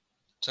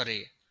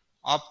 sorry,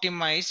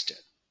 optimized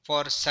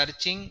for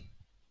searching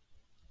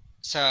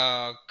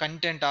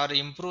content or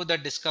improve the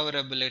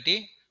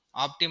discoverability,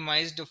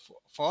 optimized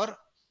for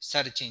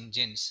search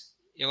engines,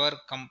 your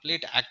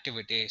complete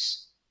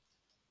activities,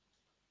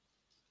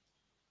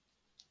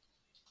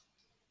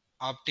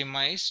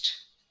 optimized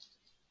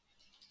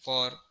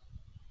for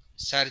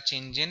search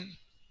engine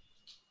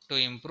to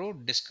improve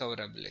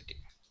discoverability.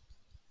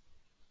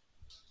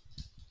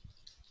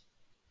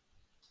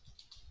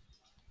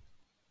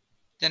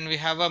 Then we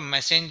have a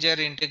messenger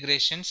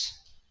integrations.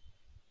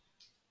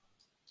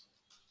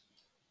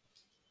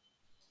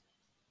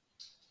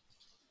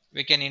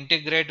 We can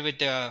integrate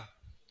with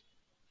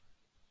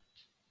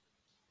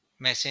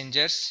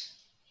messengers,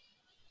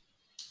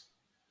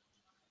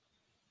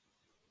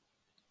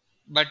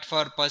 but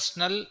for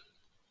personal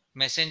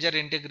messenger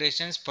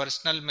integrations,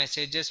 personal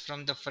messages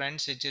from the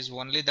friends, it is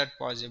only that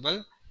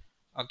possible.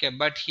 Okay,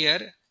 but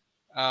here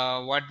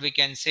what we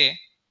can say,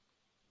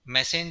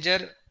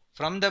 messenger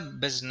from the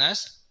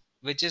business,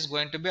 which is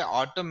going to be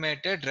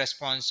automated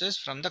responses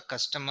from the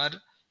customer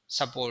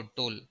support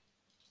tool.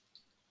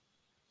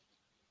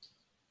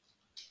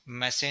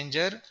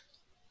 Messenger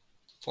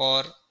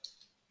for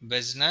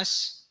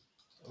business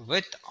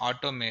with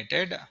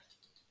automated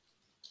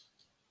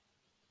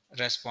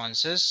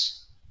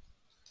responses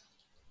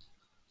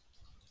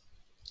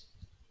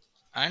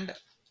and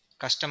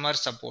customer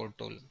support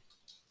tool.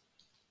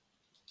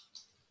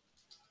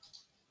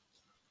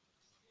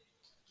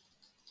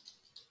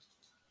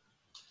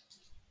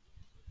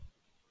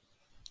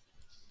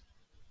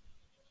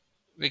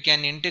 We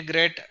can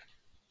integrate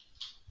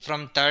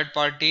from third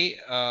party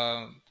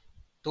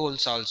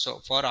tools also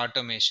for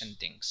automation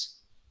things.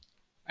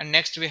 And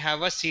next we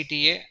have a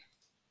CTA,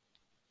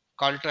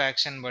 call to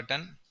action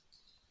button.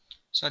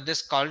 So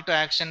this call to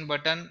action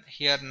button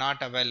here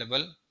not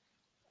available,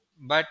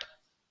 but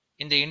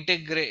in the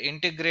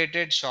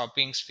integrated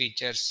shopping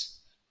features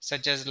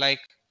such as like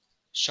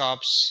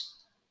shops,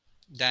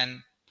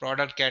 then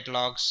product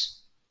catalogs.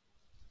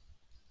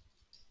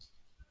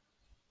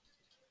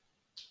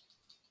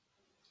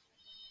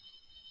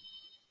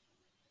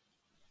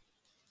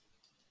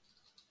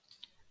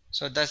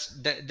 So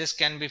this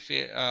can be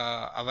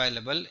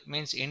available,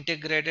 means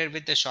integrated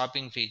with the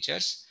shopping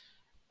features.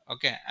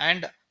 Okay,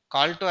 and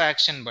call to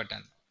action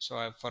button. So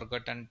I've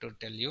forgotten to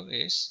tell you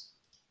is,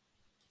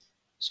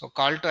 so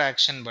call to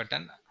action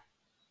button,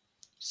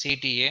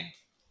 CTA,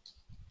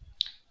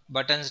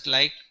 buttons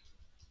like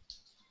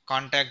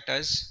contact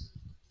us,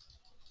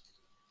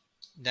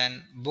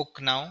 then book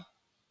now.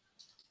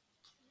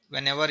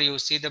 Whenever you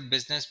see the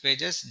business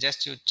pages,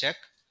 just you check.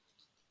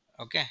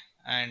 Okay,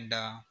 and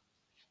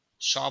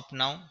shop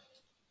now.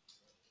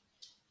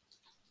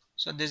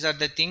 So these are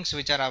the things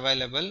which are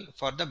available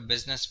for the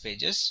business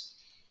pages.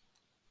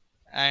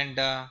 And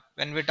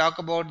when we talk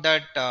about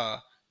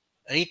that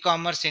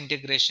e-commerce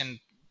integration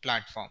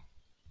platform,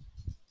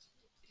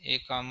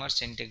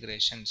 e-commerce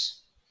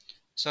integrations,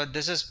 so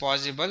this is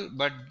possible,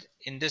 but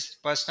in this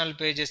personal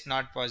page is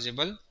not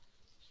possible.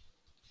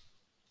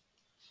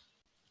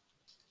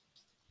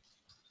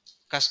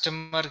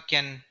 Customer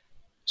can,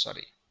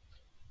 sorry,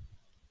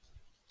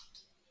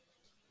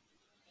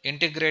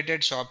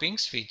 integrated shopping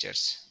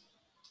features,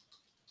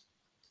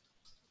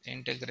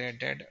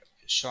 integrated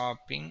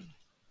shopping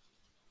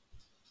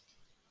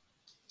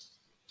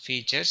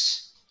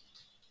features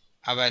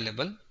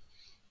available.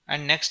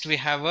 And next we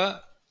have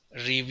a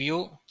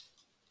review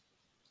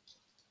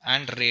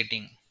and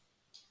rating.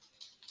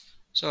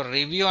 So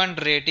review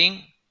and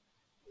rating,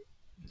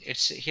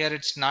 it's here,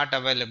 it's not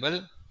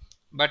available,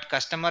 but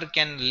customer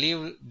can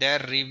leave their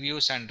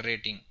reviews and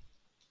rating.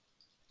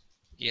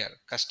 Here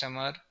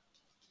customer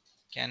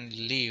can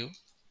leave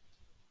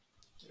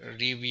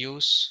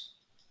reviews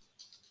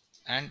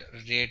and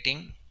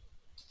rating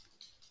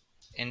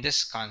in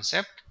this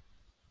concept.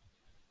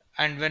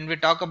 And when we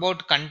talk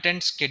about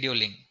content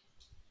scheduling,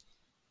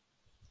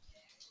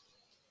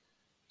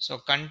 so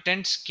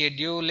content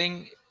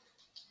scheduling,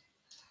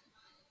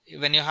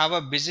 when you have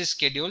a busy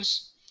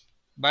schedules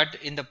but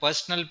in the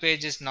personal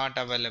page is not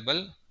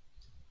available,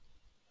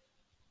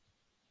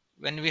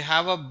 when we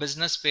have a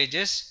business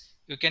pages,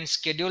 you can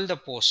schedule the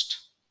post,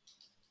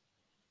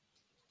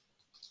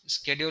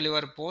 schedule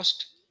your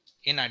post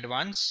in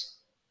advance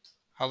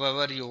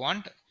however you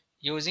want,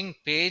 using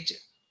page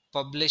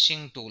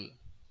publishing tool,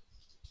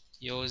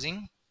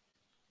 using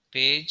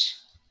page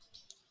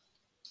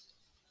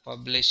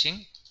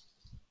publishing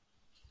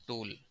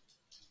tool.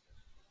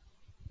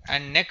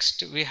 And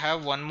next we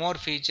have one more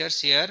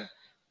features here,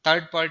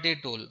 third party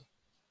tool.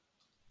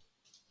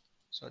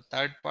 So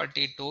third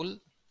party tool,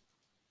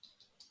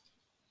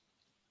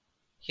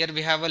 here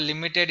we have a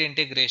limited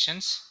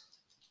integrations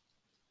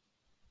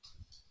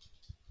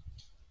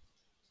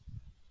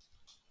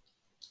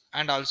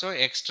and also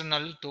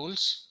external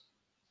tools.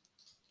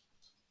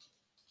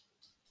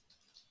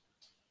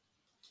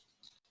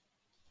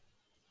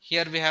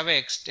 Here we have an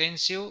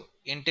extensive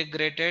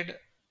integrated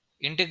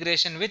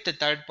integration with the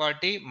third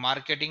party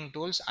marketing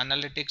tools,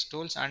 analytics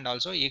tools, and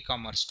also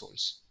e-commerce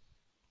tools.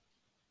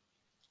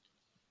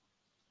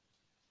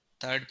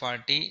 Third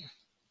party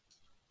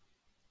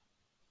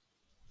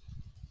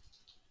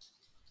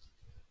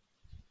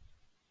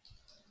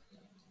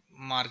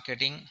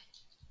marketing,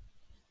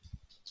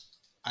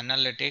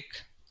 analytic,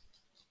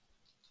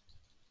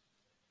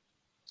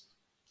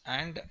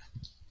 and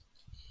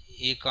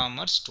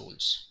e-commerce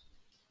tools.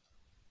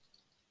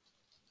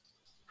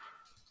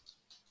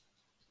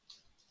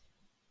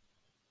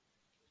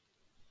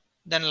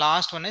 Then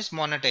last one is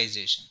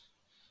monetization.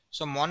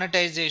 So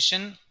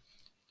monetization,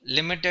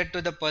 limited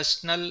to the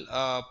personal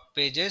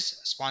pages,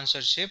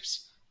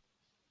 sponsorships,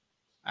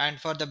 and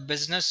for the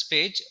business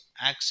page,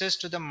 access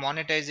to the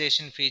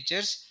monetization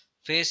features,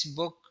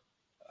 Facebook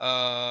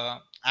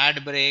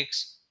ad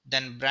breaks,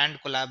 then brand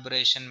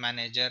collaboration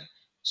manager.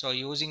 So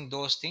using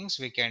those things,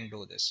 we can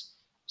do this.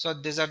 So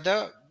these are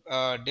the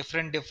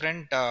different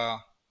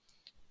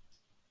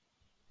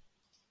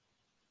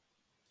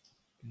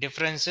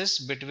differences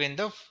between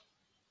the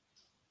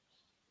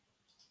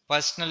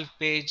personal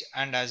page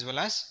and as well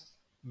as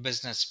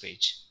business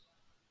page.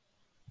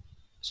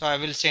 So I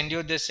will send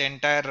you this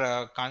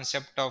entire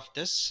concept of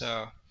this.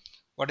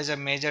 What is the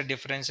major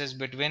differences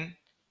between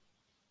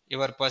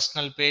your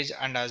personal page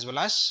and as well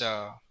as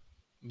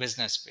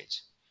business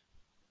page.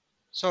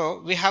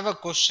 So we have a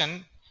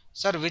question,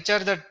 sir, which are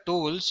the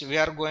tools we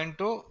are going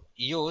to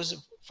use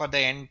for the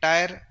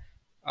entire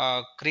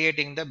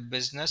creating the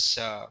business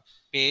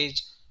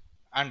page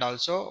and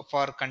also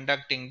for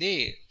conducting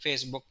the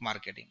Facebook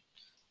marketing.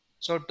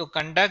 So to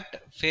conduct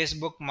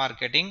Facebook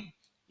marketing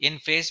in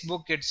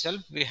Facebook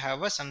itself, we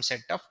have some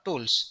set of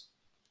tools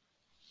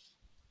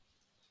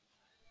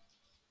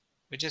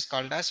which is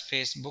called as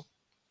Facebook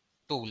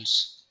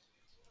tools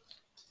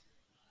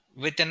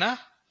within a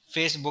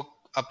Facebook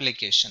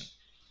application,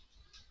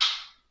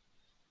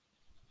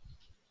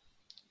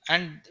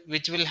 and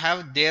which will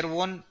have their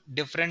own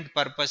different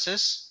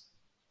purposes,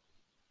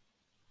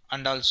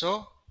 and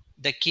also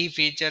the key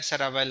features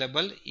are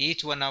available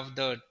each one of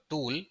the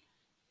tool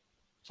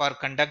for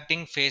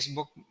conducting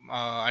Facebook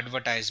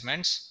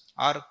advertisements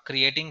or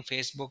creating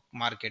Facebook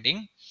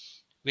marketing.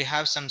 We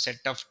have some set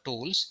of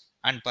tools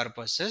and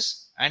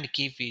purposes and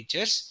key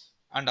features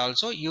and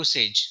also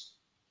usage.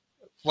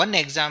 One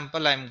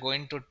example I'm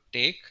going to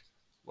take,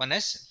 one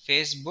is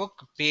Facebook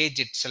page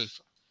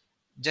itself.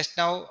 Just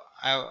now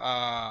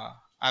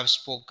I've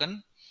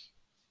spoken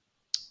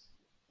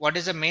what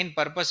is the main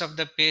purpose of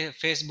the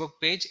Facebook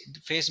page.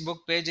 Facebook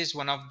page is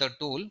one of the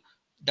tool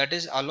that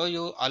is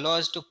allow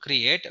us to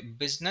create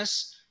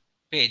business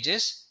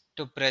pages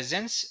to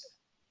presence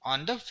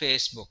on the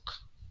Facebook.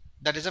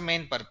 That is the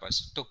main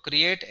purpose, to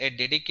create a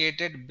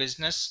dedicated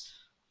business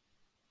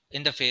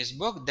in the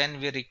Facebook. Then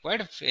we require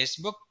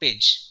Facebook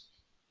page.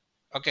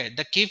 Okay,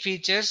 the key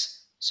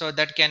features, so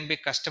that can be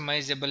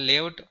customizable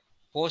layout,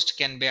 post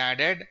can be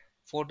added,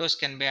 photos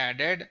can be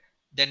added,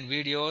 then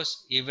videos,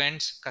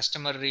 events,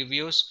 customer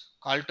reviews,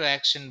 call to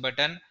action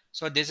button.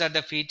 So these are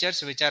the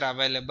features which are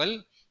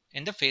available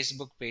in the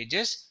Facebook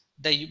pages.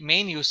 The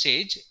main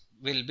usage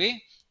will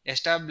be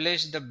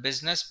establish the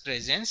business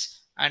presence,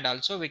 and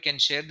also we can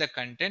share the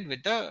content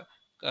with the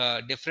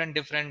different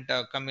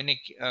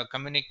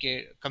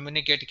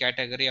communicate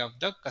category of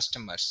the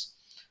customers.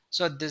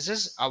 So this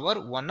is our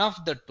one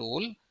of the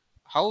tool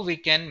how we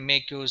can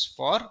make use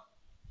for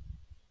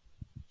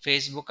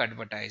Facebook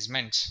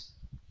advertisements.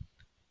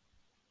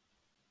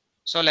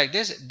 So like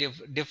this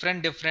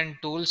different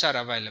tools are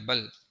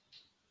available.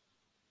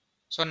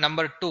 So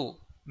number 2,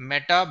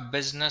 Meta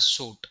Business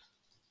Suite.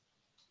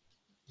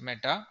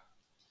 Meta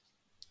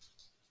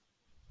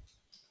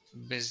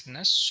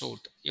Business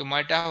Suite, you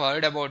might have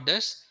heard about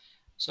this.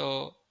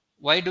 So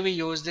why do we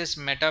use this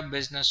Meta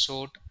Business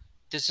Suite?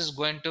 This is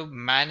going to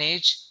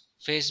manage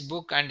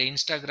Facebook and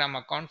Instagram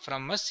account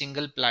from a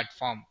single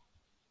platform.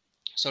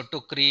 So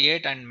to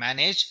create and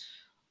manage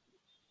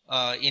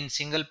in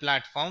single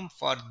platform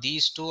for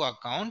these two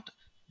account,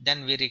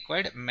 then we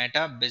required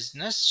Meta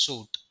Business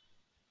Suite,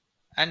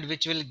 and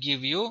which will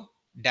give you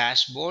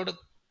dashboard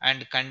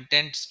and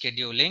content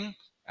scheduling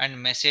and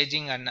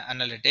messaging and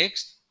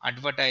analytics,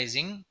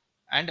 advertising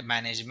and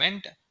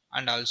management.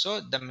 And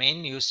also the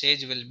main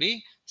usage will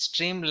be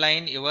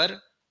streamline your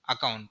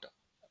account,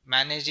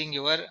 managing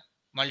your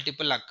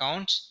multiple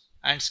accounts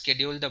and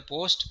schedule the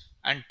post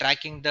and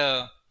tracking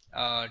the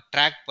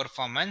track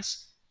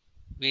performance.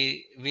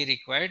 We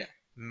required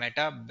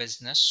Meta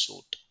Business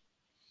Suite.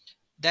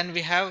 Then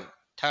we have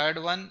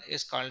third one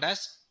is called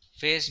as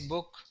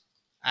Facebook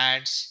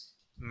Ads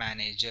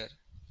Manager.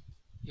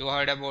 You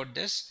heard about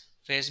this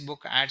Facebook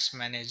Ads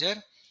Manager.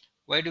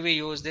 Why do we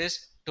use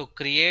this? To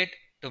create,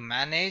 to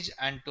manage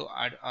and to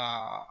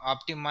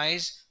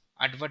optimize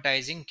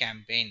advertising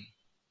campaign.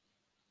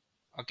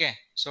 Okay,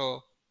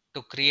 so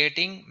to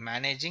creating,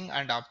 managing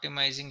and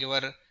optimizing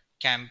your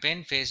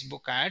campaign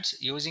Facebook ads,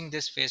 using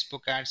this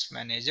Facebook Ads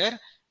Manager,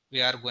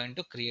 we are going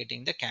to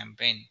creating the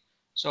campaign.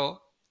 So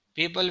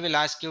people will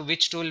ask you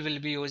which tool will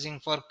be using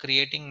for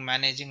creating,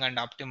 managing and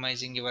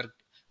optimizing your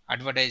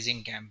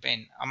advertising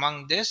campaign.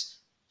 Among this,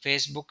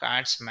 Facebook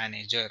Ads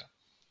Manager.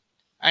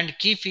 And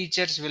key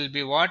features will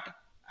be what?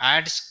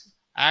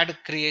 Ad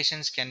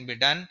creations can be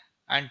done,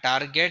 and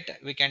target,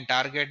 we can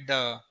target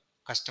the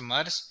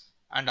customers,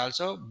 and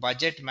also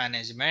budget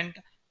management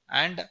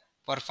and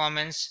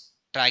performance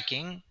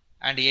tracking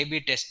and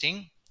A/B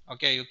testing.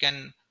 Okay, you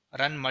can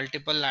run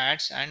multiple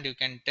ads and you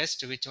can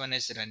test which one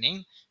is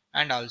running.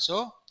 And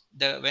also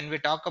the when we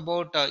talk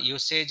about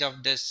usage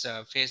of this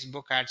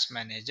Facebook Ads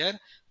Manager,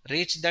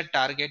 reach the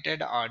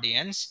targeted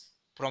audience,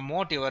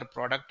 promote your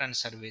product and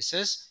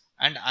services,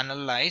 and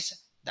analyze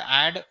the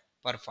ad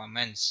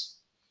performance.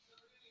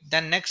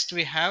 Then next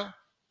we have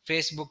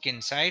Facebook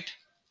Insight.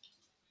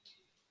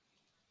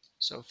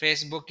 So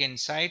Facebook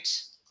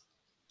Insights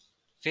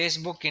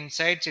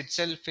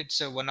itself,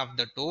 it's one of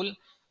the tool,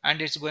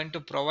 and it's going to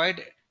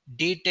provide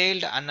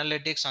detailed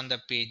analytics on the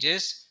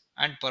pages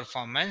and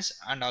performance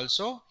and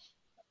also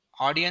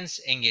audience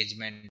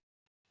engagement.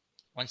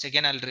 Once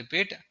again, I'll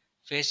repeat,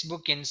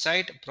 Facebook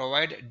Insight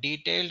provide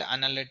detailed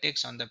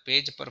analytics on the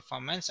page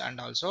performance and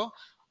also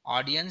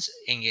audience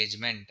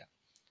engagement.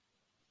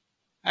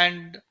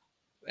 And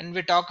when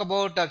we talk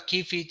about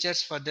key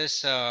features for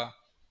this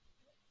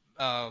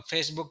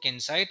Facebook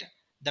Insight,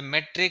 the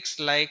metrics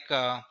like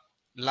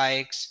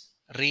likes,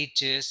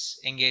 reaches,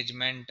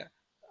 engagement,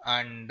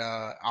 and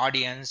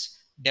audience,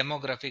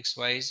 demographics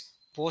wise,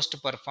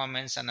 post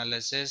performance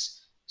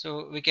analysis.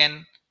 So we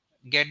can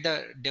get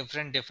the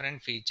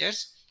different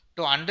features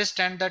to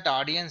understand that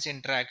audience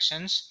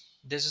interactions.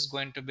 This is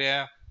going to be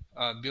a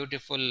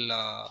beautiful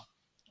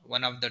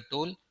one of the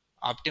tool.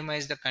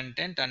 Optimize the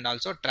content and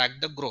also track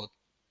the growth.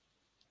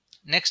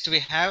 Next we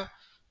have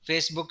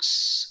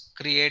Facebook's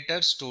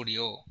Creator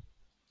Studio.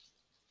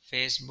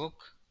 Facebook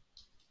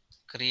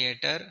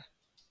Creator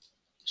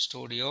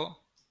Studio.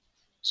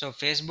 So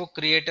Facebook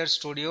Creator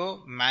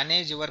Studio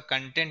manage your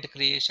content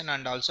creation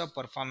and also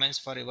performance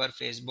for your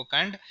Facebook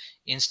and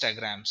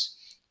Instagrams.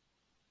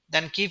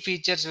 Then key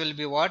features will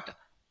be what?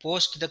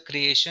 Post the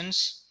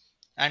creations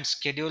and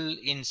schedule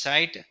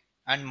insight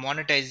and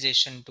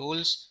monetization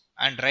tools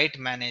and right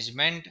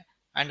management,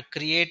 and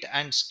create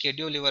and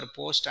schedule your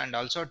post and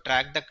also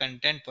track the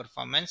content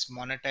performance,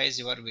 monetize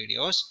your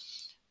videos.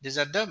 These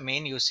are the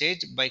main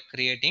usage by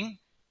creating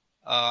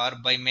or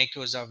by make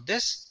use of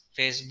this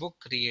Facebook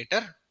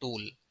creator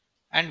tool.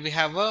 And we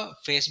have a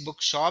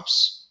Facebook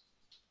shops.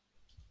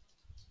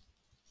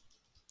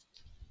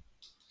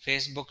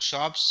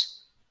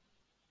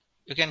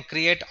 You can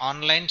create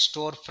online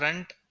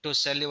storefront to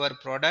sell your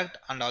product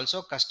and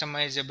also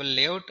customizable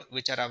layout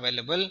which are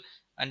available,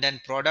 and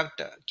then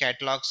product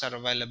catalogs are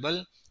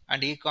available,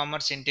 and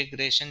e-commerce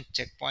integration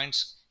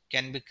checkpoints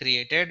can be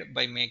created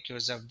by make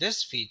use of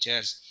this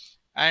features,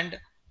 and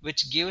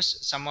which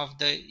gives some of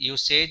the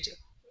usage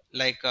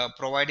like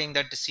providing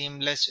that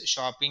seamless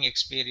shopping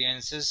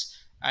experiences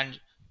and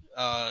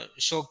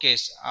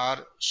showcase,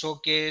 or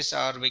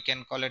we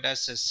can call it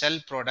as a sell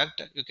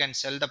product. You can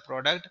sell the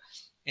product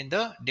in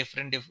the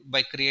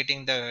by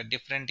creating the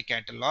different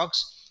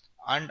catalogs,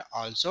 and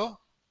also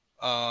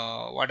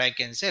what I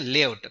can say,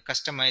 layout,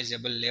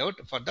 customizable layout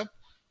for the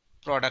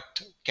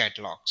product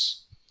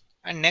catalogs.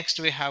 And next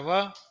we have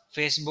a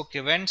Facebook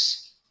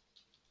events.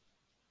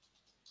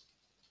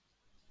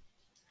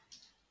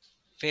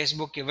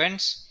 Facebook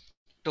events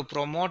to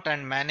promote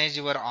and manage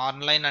your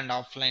online and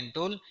offline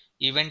tool,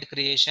 event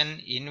creation,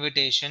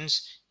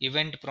 invitations,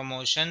 event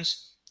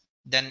promotions,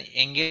 then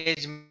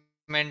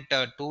engagement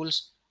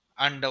tools.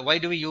 And why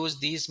do we use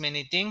these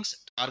many things?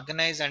 To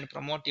organize and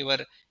promote your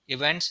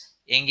events,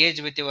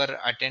 engage with your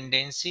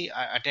attendees,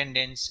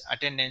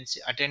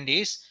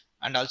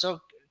 and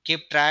also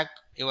keep track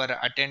your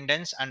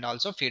attendance and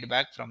also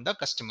feedback from the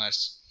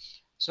customers.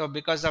 So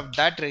because of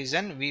that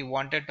reason, we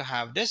wanted to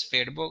have this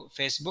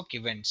Facebook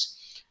events.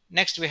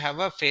 Next we have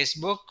a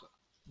Facebook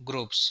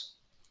groups.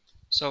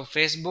 So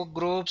Facebook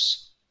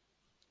groups,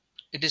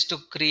 it is to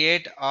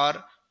create or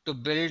to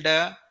build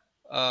a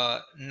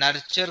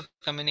nurture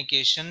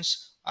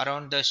communications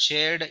around the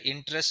shared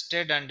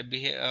interested and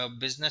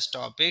business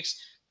topics,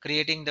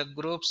 creating the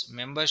groups,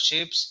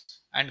 memberships,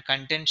 and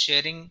content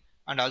sharing,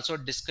 and also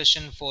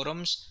discussion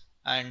forums,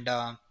 and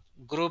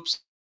groups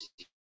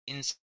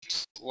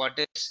insights, what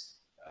is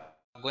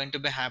going to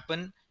be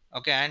happen.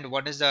 Okay, and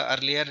what is the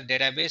earlier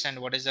database, and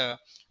what is the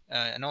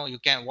you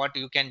can, what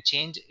you can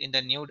change in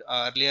the new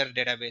earlier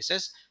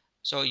databases.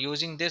 So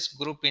using this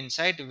group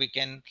insight, we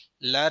can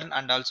learn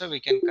and also we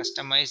can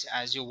customize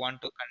as you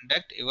want to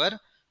conduct your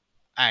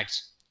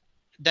ads.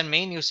 The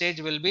main usage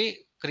will be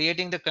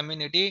creating the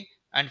community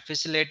and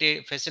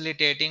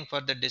facilitating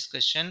for the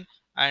discussion,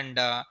 and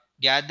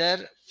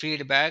gather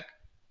feedback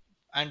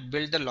and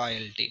build the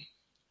loyalty.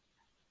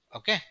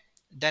 Okay,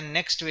 then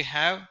next we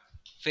have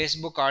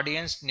Facebook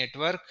audience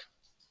network.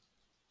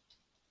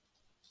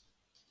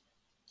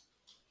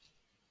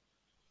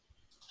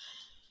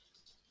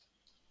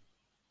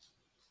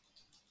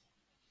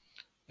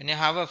 When you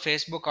have a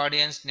Facebook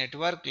audience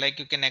network, like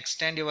you can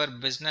extend your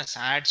business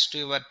ads to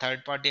your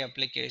third party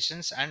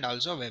applications and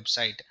also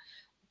website.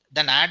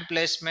 Then ad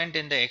placement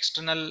in the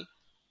external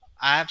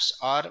apps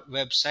or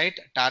website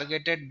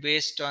targeted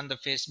based on the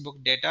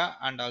Facebook data,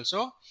 and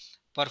also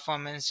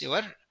performance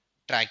your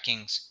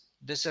trackings.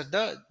 These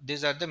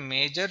are the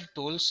major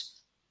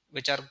tools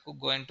which are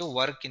going to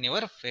work in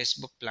your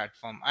Facebook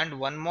platform. And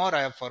one more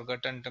I have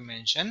forgotten to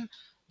mention,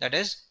 that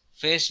is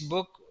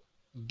Facebook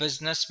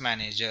business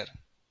manager.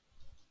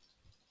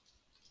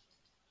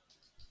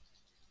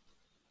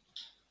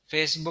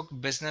 Facebook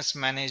business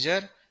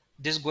manager,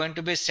 this is going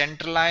to be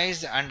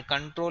centralized and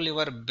control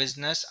your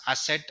business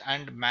asset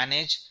and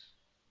manage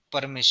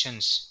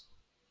permissions.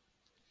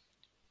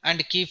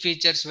 And key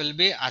features will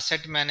be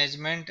asset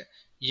management,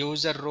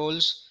 user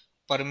roles,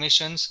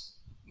 permissions,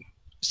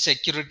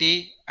 security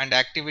and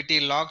activity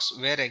logs,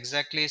 where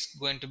exactly is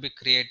going to be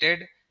created,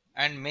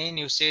 and main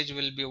usage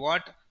will be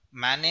what?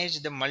 Manage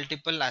the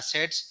multiple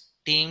assets,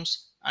 teams,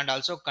 and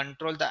also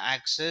control the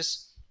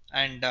access,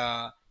 and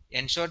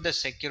ensure the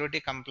security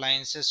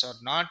compliances or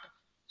not.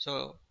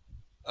 So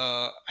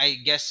I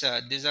guess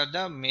these are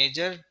the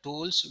major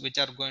tools which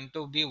are going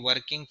to be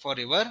working for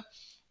your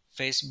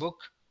Facebook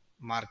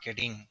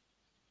marketing.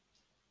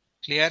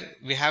 Clear?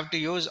 We have to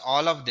use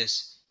all of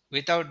this.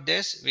 Without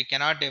this, we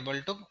cannot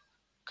able to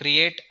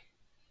create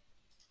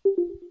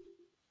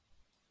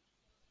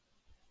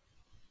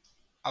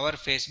our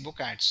Facebook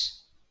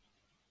ads.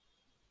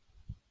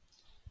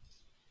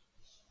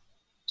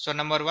 So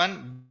number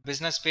one,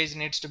 business page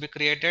needs to be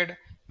created.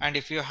 And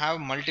if you have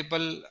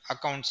multiple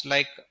accounts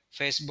like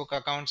Facebook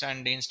accounts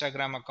and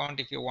Instagram account,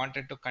 if you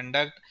wanted to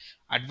conduct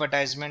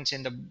advertisements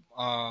in the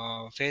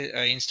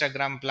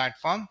Instagram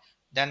platform,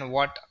 then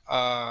what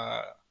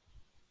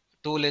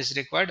tool is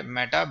required?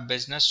 Meta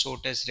Business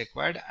Suite is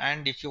required.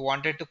 And if you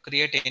wanted to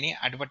create any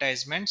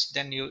advertisements,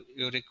 then you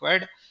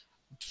required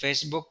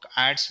Facebook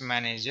Ads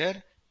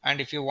Manager.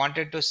 And if you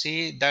wanted to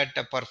see that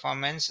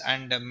performance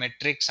and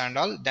metrics and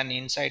all, then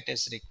Insight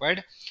is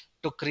required.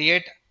 To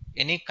create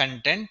any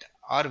content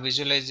or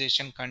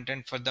visualization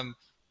content for the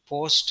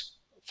post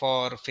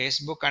for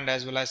Facebook and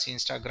as well as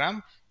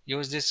Instagram,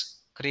 use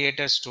this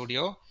Creator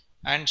Studio.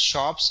 And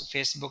shops,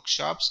 Facebook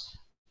shops,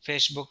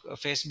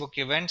 Facebook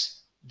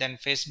events, then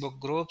Facebook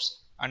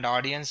groups, and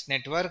audience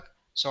network.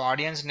 So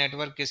audience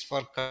network is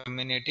for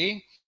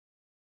community,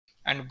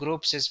 and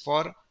groups is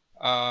for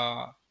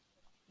uh,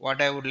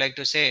 what I would like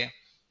to say,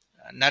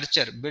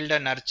 nurture, build a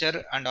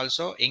nurture, and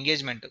also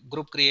engagement,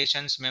 group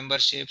creations,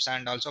 memberships,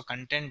 and also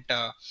content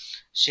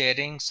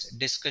sharings,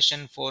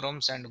 discussion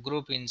forums, and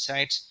group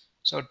insights.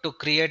 So to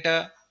create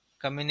a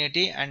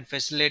community and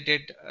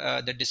facilitate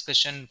the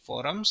discussion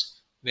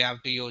forums, we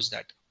have to use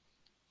that.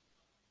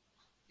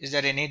 Is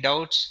there any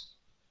doubts?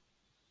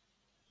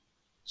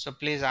 So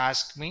please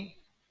ask me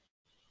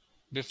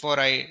before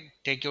I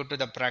take you to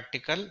the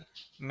practical.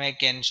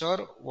 Make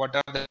ensure what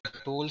are the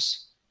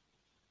tools,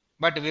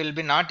 but we will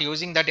be not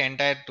using that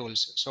entire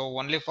tools. So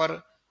only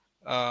for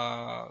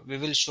we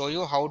will show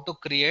you how to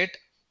create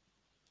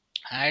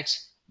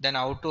ads, then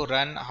how to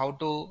run, how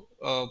to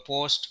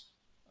post,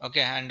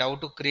 okay, and how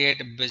to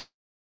create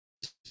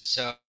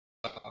business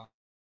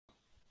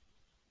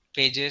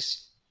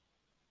pages,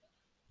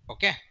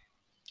 okay.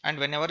 And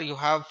whenever you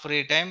have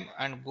free time,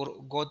 and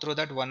go through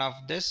that one of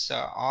this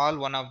all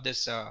one of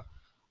this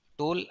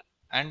tool,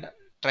 and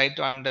try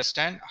to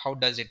understand how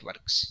does it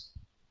works.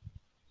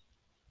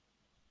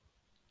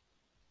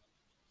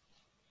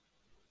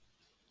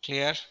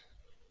 Clear?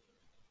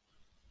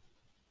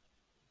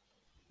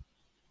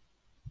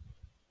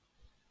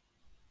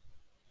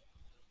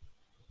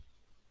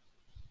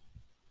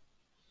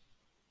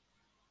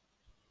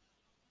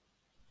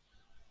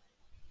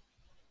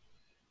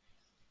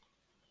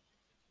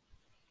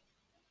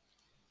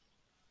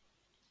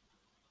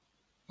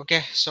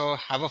 Okay, so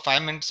have a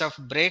 5 minutes of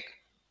break,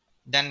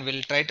 then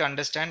we'll try to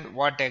understand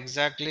what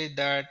exactly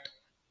that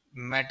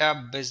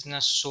Meta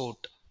Business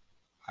Suite,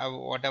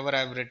 whatever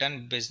I've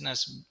written,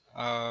 business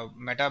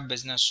Meta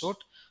Business Suite,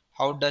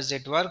 how does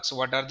it works,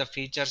 what are the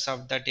features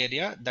of that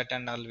area, that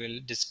and all will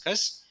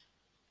discuss.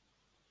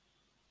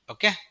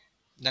 Okay,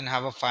 then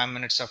have a 5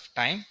 minutes of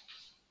time,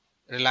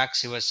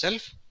 relax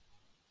yourself.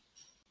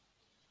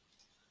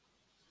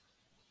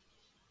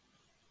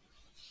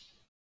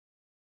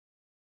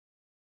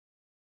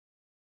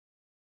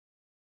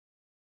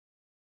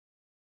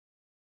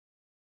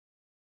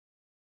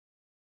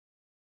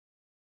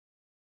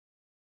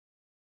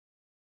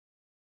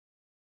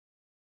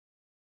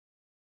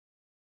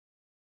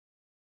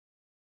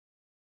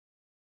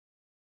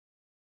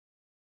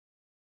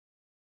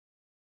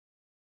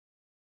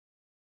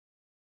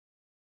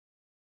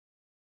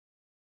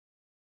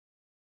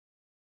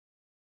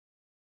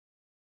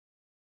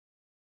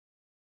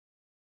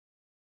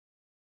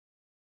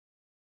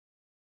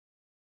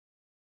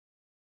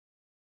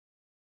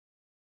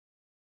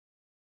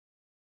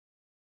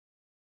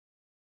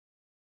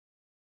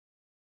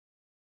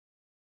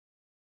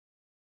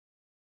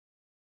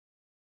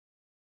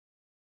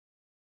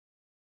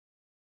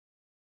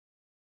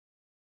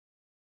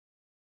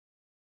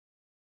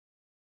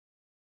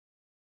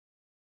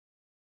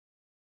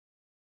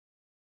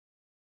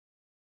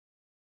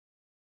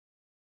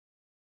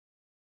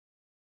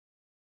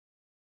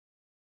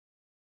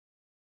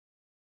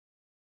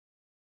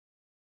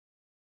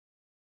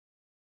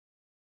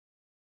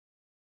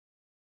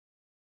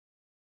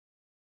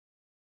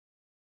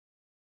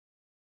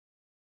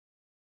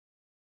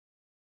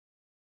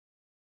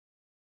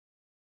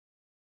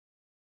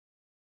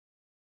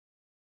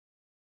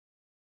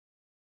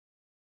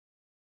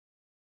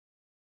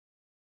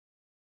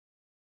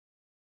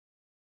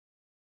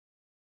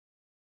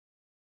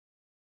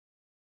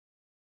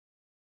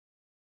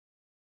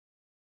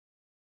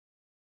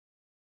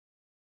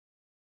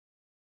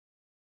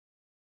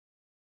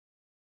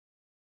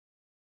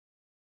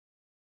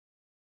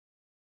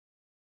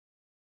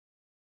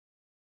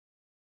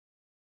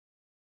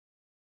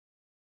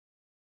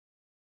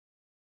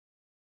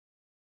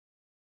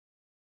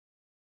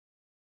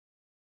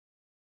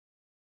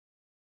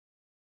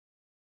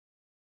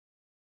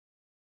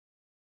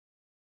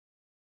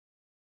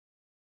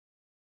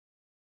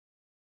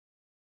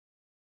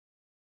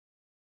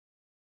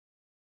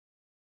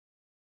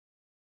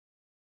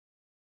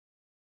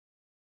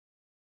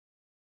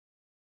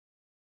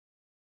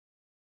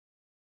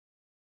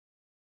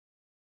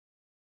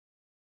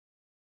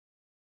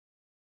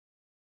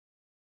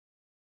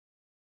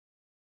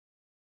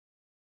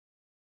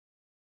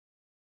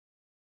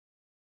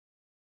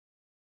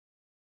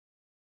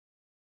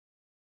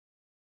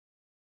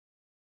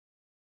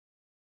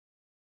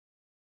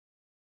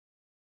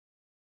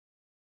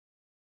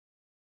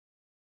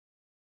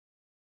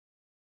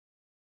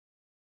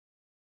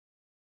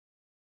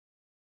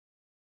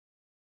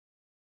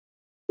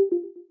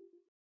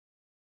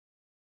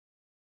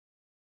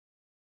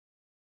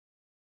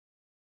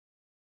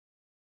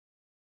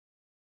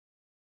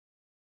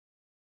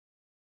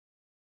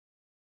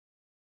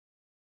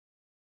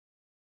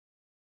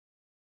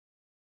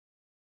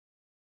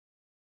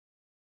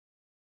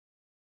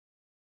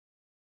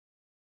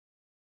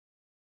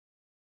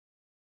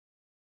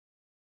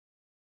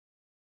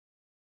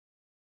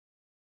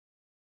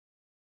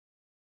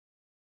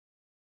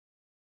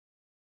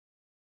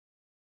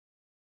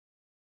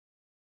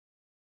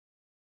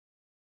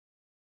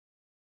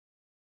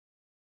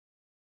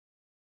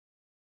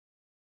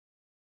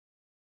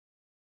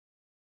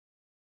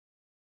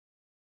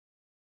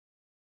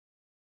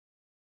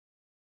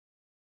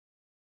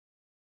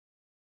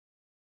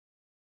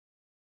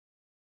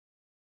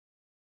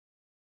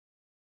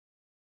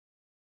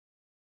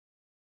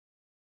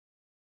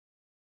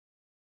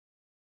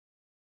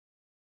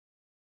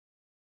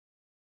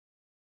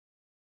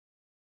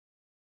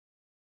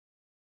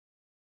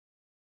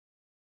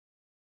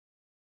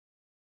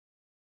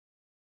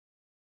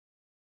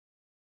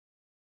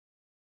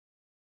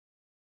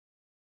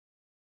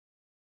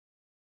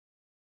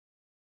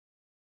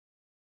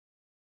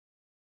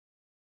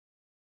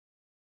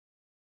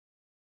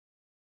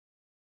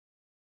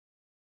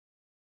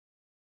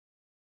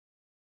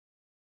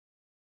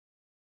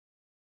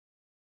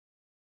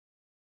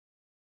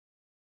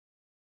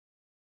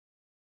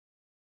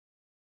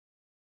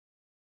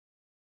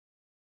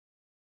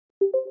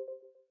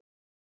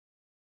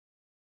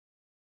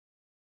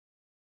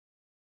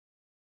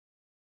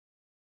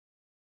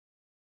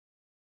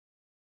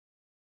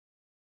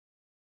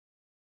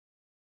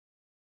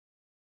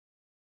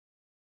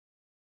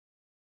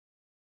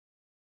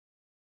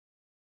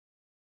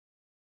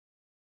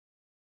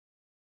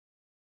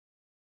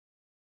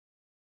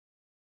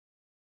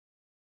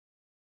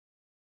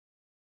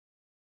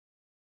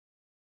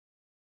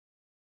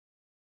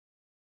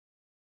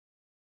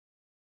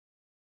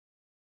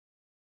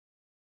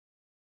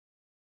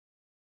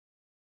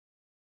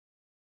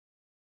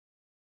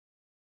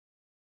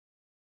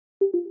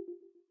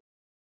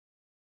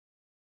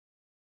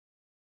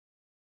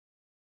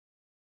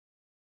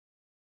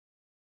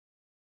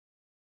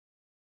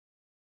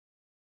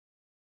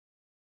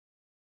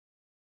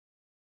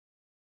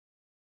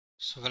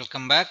 So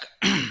welcome back.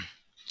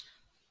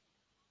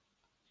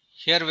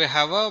 Here we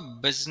have a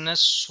business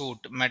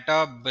suite,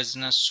 Meta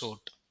business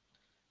suite.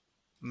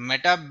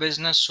 Meta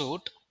business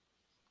suite,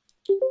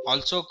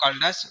 also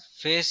called as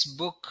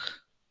Facebook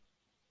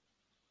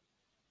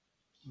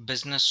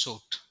business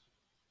suite.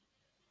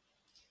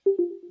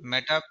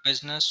 Meta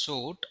business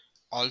suite,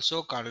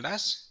 also called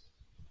as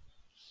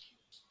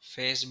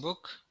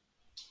Facebook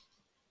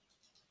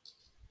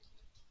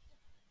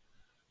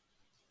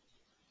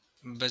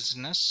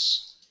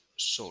business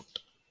suite.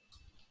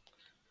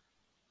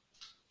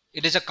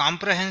 It is a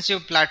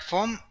comprehensive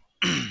platform.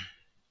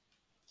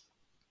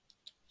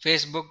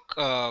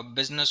 Facebook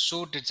business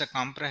suite, it's a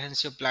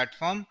comprehensive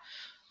platform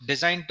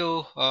designed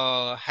to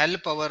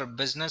help our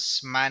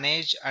business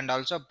manage and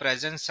also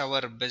presence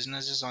our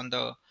businesses on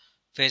the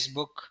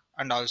Facebook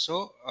and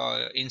also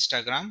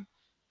Instagram.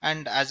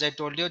 And as I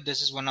told you,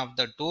 this is one of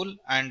the tool,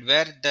 and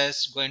where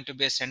there's going to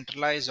be a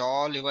centralize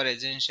all your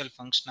essential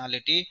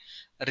functionality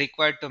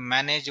required to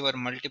manage your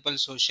multiple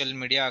social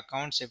media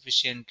accounts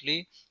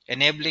efficiently,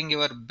 enabling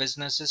your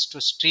businesses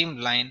to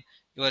streamline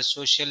your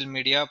social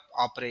media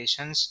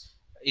operations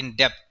in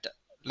depth.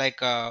 Like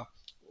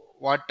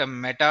what a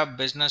Meta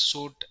business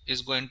suite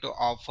is going to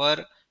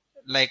offer,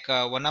 like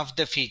one of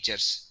the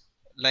features,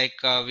 like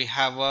we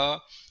have a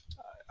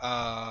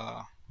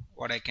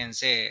what I can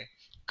say,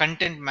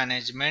 content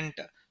management.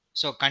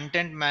 So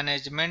content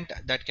management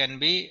that can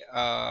be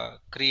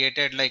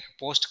created like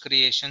post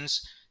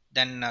creations,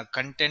 then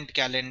content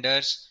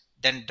calendars,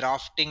 then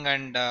drafting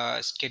and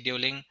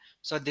scheduling.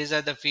 So these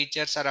are the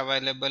features are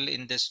available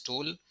in this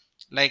tool.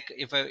 Like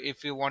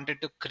if you wanted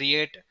to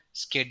create,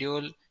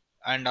 schedule,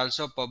 and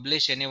also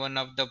publish any one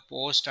of the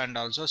post and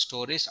also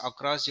stories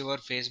across your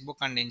Facebook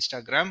and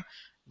Instagram,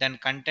 then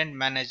content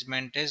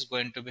management is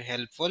going to be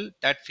helpful,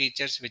 that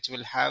features which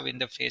will have in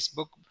the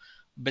Facebook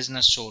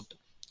business suite.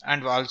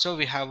 And also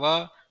we have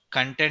a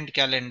content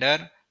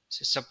calendar.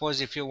 Suppose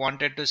if you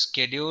wanted to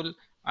schedule,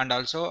 and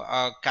also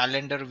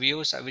calendar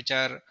views which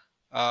are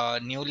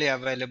newly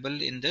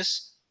available in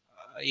this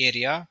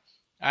area,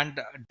 and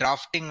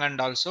drafting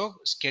and also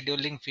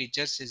scheduling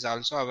features is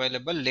also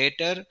available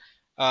later.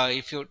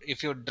 If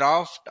you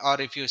draft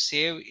or if you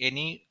save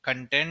any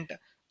content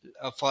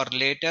for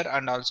later,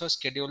 and also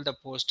schedule the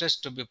posters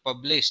to be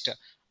published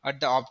at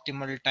the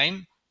optimal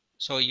time,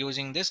 so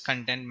using this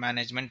content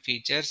management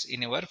features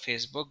in our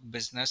Facebook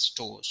business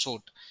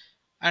suite.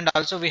 And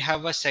also we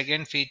have a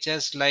second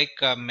features like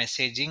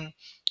messaging.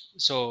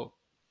 So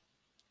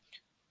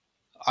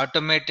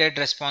automated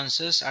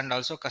responses and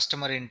also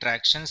customer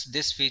interactions,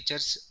 these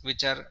features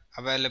which are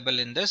available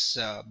in this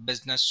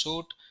business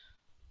suite.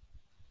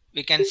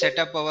 We can set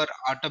up our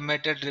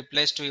automated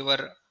replies to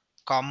your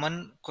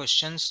common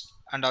questions,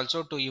 and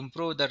also to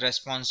improve the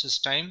responses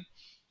time.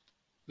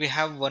 We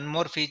have one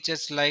more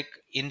features like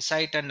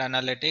insight and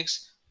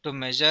analytics, to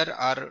measure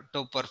or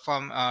to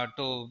perform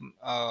to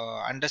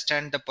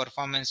understand the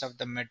performance of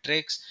the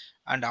metrics,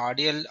 and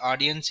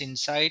audience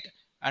insight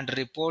and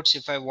reports.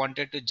 If I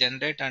wanted to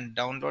generate and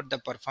download the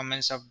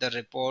performance of the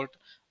report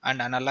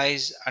and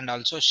analyze and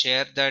also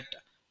share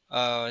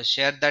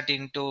that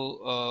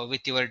into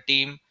with your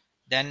team,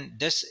 then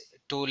this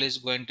tool is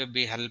going to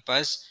be help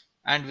us.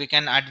 And we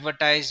can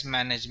advertise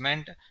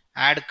management,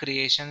 ad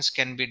creations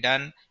can be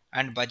done,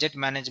 and budget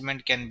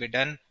management can be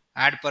done,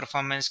 ad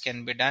performance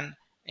can be done.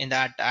 In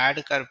that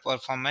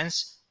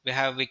performance,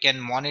 we can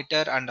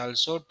monitor and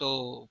also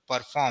to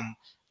perform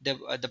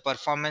the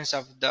performance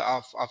of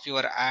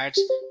your ads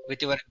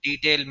with your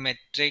detailed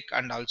metric,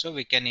 and also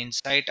we can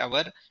insight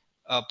our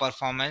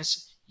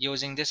performance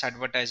using this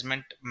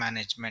advertisement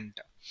management.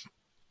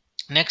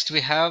 Next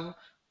we have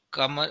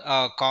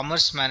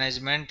commerce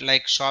management,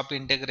 like shop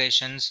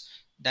integrations,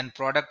 then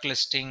product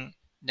listing,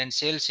 then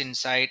sales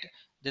insight.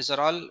 These are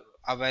all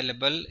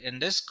available in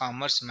this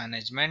commerce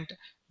management.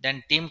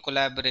 Then team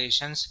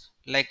collaborations,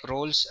 like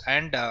roles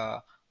and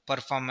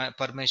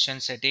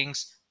permission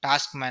settings,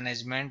 task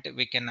management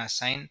we can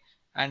assign.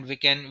 And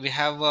we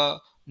have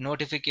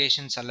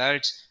notifications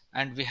alerts,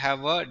 and we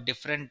have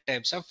different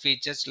types of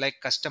features like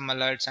custom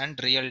alerts and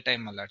real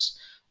time alerts.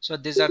 So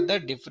these are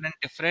the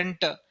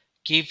different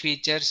key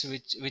features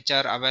which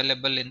are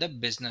available in the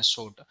business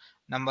suite.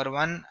 Number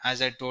one,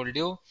 as I told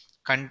you,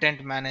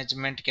 content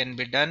management can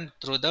be done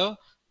through the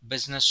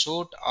business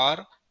suite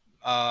or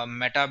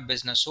Meta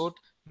business suite.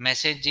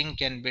 Messaging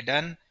can be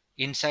done,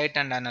 insight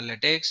and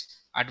analytics,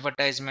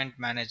 advertisement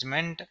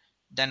management,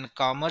 then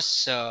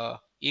commerce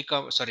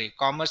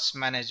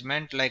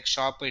management, like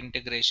shop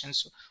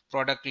integrations,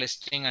 product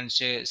listing and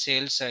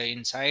sales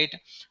insight,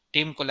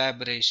 team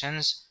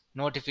collaborations,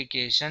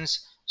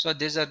 notifications. So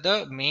these are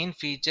the main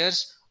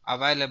features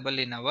available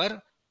in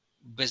our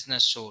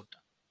business suite.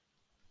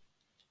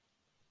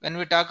 When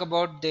we talk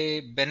about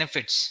the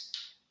benefits,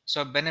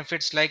 so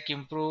benefits like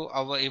improve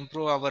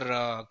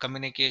our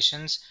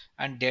communications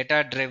and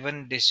data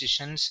driven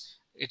decisions.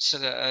 It's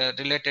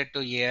related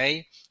to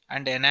AI,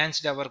 and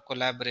enhanced our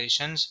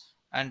collaborations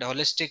and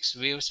holistic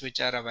views which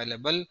are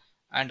available.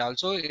 And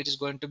also it is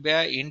going to be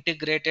a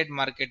integrated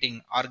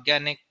marketing,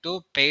 organic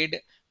to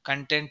paid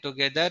content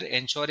together,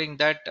 ensuring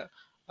that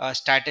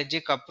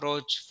strategic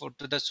approach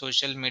to the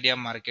social media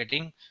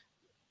marketing.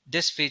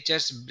 This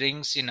features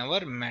brings in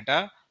our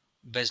meta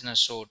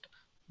business suite.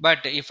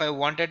 But if I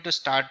wanted to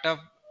start up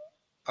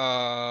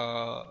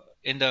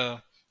in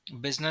the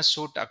business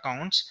suite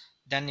accounts,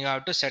 then you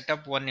have to set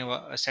up one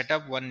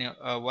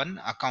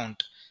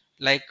account,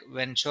 like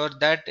ensure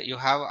that you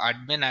have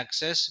admin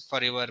access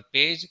for your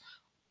page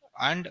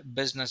and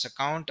business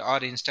account or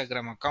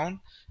Instagram account.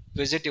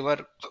 Visit your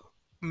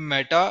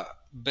meta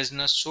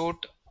business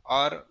suite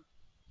or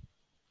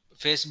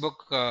Facebook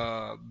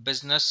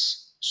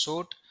business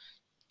suite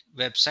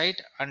website,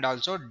 and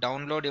also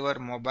download your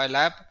mobile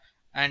app,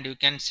 and you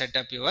can set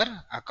up your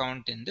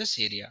account in this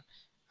area.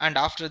 And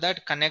after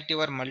that, connect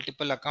your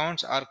multiple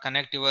accounts or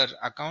connect your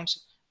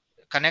accounts.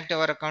 Connect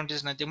our account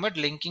is nothing but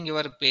linking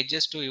your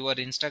pages to your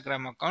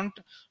Instagram account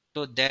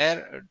to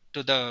there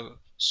to the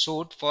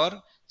suite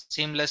for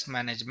seamless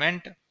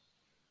management.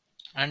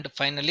 And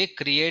finally,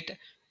 create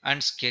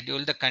and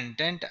schedule the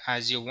content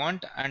as you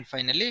want, and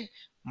finally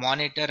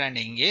monitor and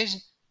engage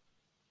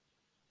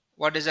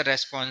what is the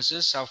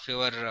responses of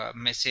your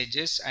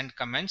messages and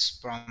comments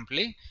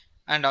promptly.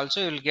 And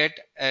also you will get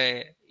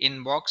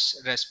inbox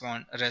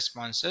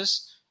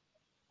responses.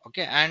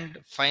 Okay, and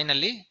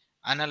finally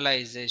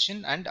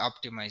analyzation and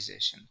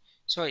optimization.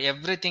 So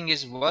everything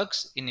is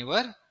works in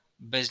your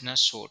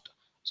business suite.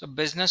 So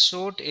business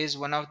suite is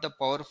one of the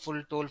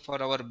powerful tool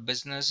for our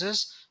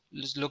businesses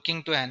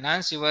looking to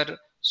enhance your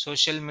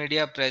social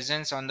media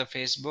presence on the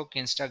Facebook,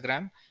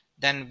 Instagram.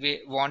 Then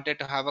we wanted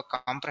to have a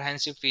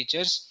comprehensive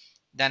features,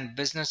 then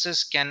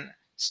businesses can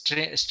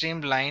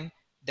streamline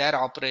their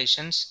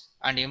operations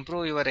and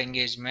improve your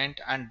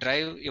engagement and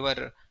drive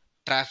your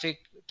traffic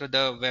to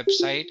the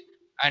website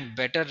and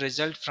better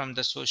result from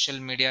the social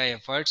media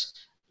efforts.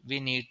 We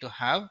need to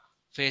have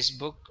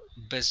Facebook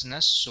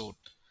business suite.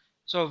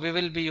 So we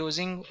will be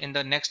using in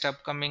the next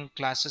upcoming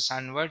classes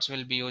onwards,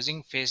 we'll be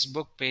using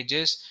Facebook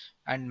pages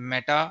and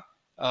meta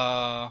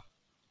uh,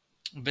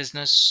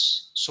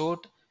 business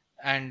suite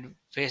and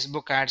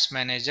Facebook ads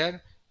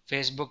manager,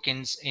 Facebook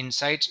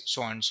insights,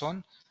 so on so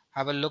on.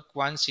 Have a look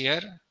once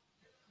here,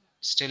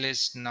 still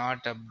is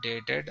not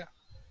updated.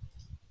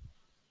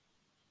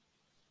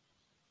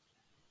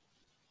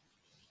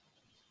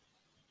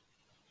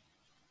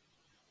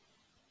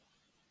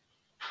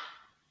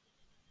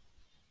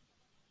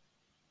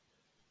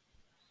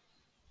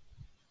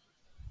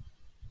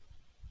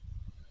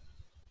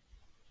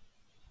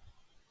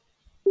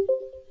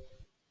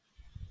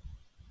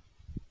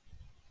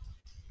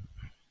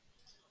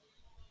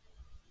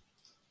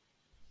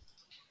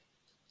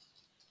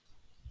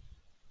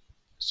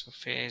 So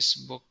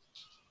facebook.com.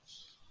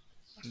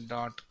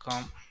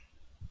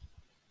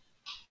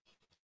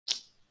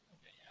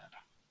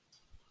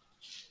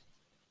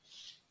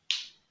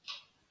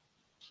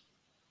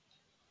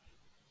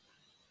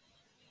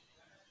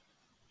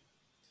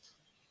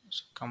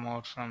 So come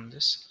out from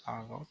this,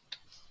 log out.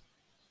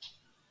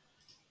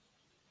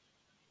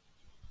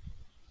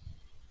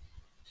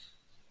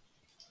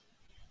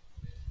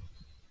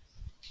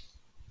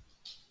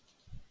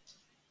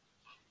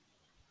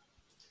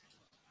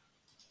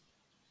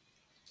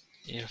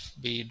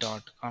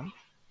 fb.com.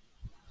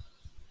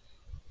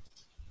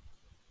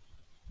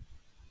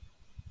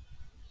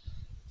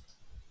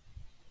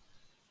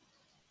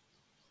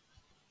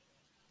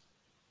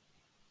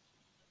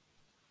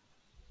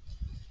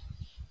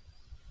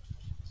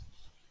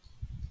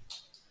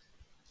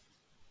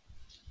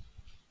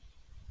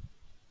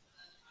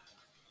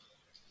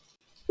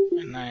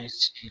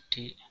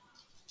 NICT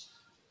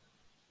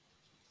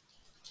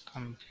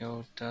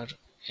computer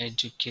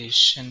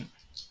education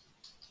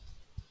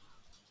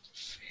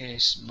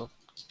Facebook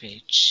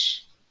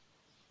page.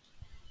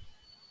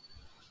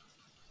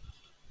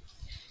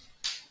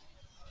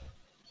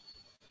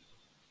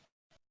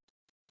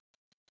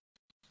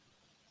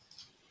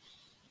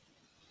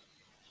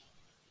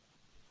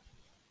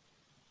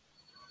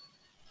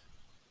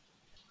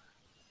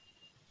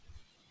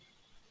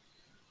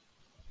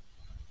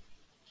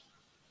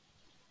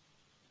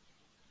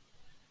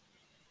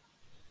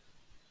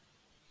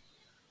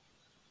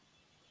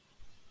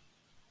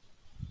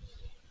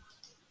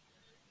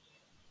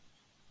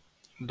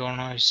 Don't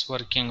know it's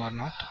working or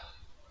not.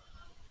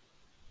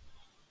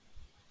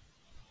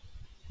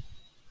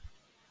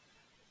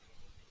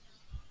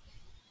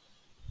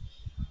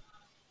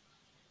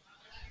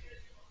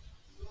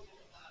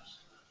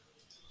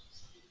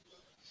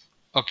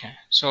 Okay,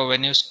 so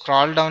when you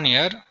scroll down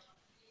here,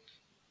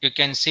 you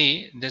can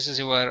see this is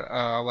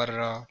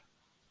our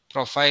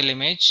profile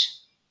image.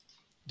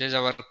 This is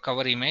our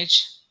cover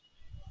image.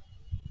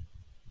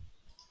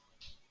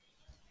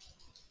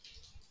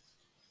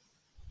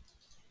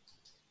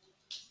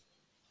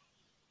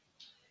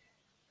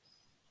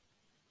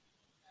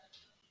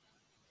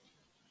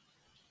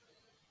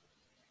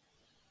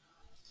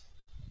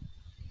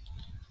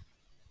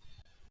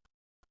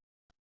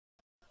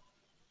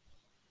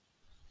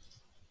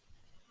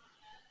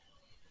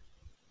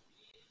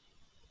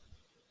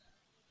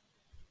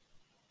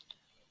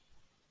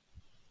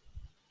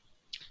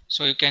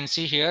 So you can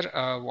see here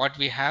what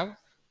we have: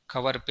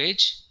 cover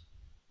page.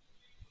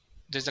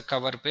 This is the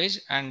cover page,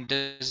 and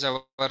this is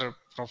our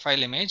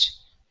profile image.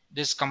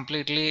 This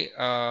completely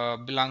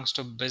belongs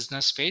to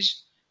business page.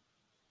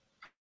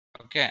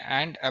 Okay,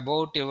 and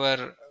about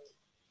your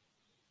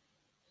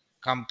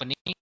company,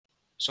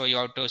 so you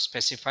have to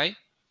specify.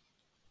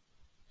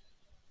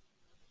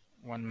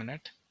 1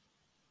 minute.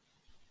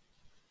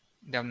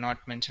 They have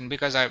not mentioned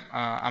because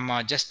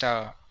I'm just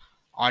a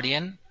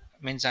audience,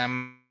 means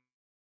I'm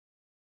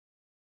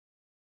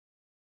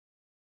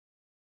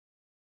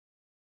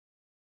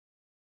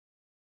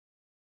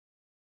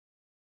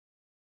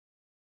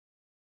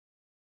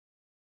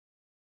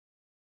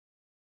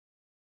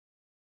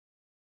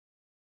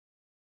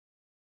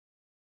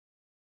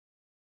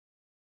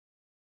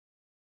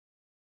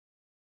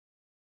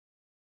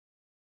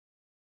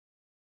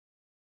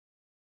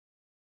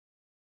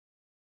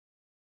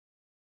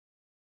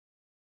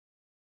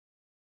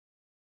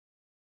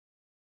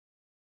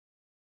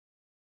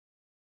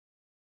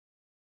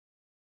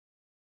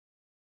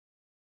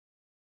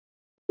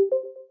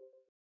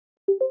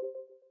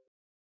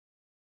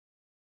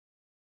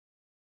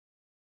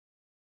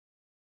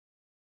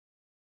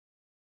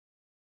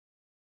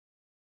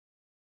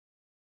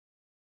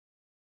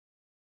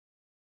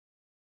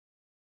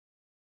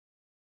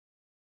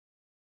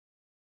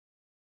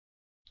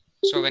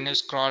so when you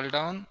scroll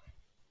down,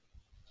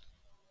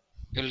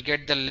 you'll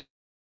get the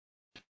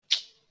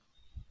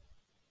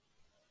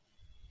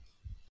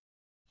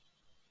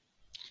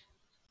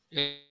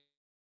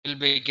you'll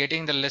be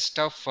getting the list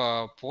of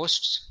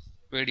posts,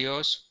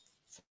 videos,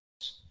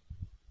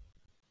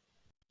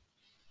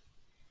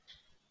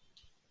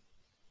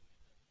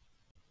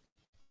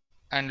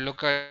 and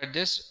look at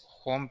this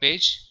home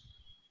page.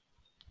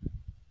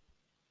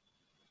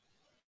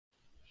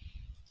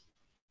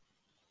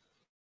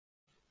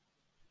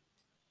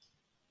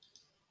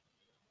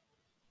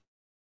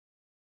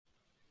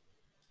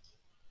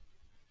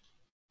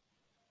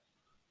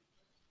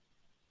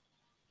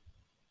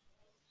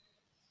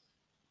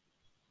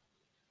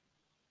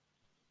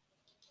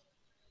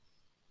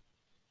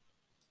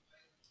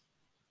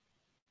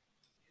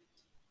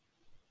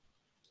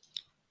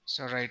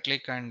 So right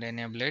click and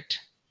enable it.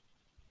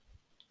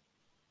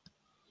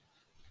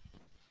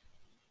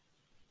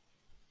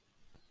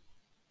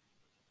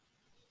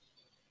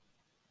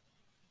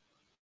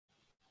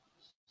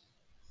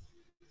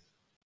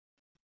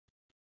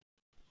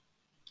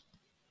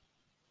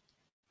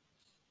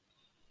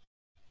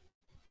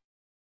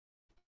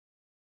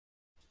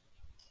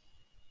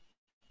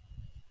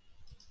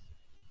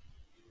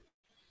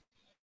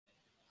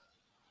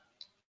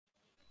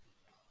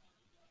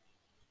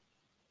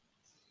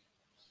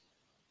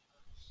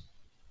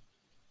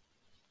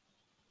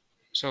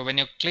 So when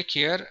you click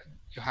here,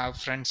 you have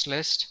friends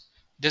list.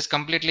 This is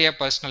completely a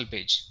personal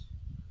page.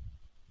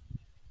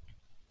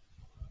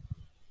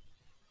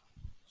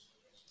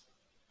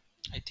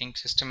 I think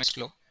system is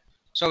slow.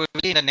 So we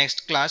will see in the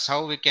next class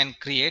how we can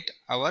create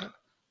our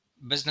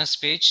business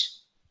page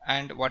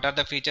and what are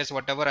the features,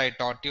 whatever I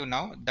taught you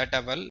now, that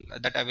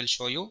I will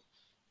show you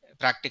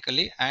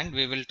practically, and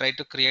we will try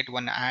to create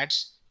one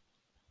ads,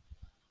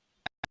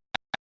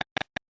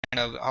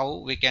 and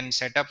how we can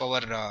set up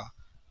our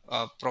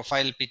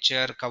profile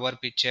picture, cover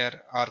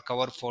picture or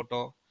cover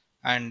photo,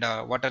 and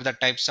what are the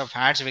types of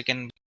ads we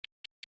can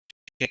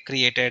get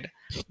created.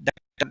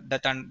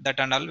 That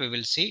and all we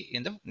will see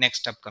in the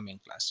next upcoming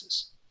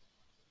classes.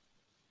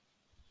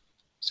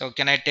 So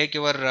can I take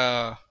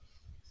your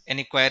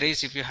any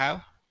queries if you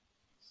have?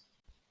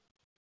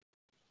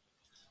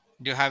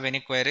 Do you have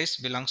any queries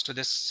belongs to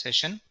this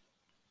session?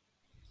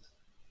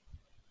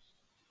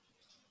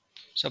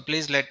 So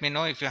please let me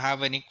know if you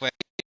have any queries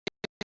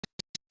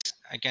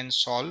I can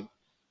solve.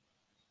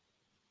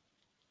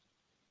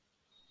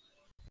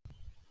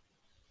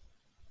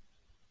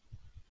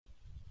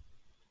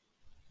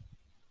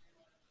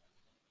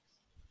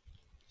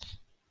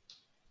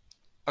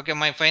 Okay,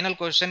 my final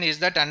question is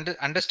that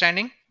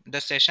understanding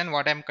the session,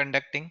 what I'm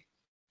conducting,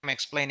 I'm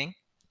explaining.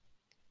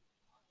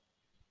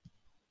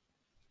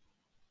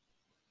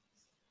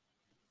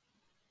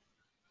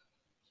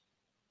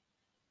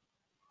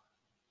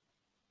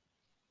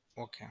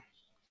 Okay.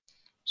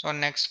 So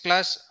next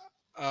class,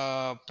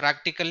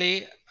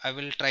 practically, I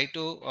will try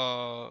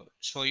to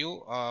show you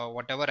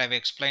whatever I've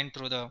explained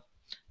through the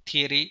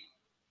theory,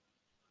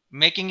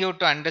 making you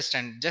to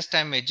understand. Just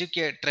I'm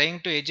trying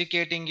to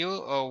educating you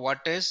what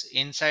is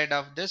inside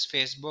of this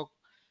Facebook,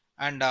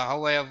 and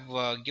how I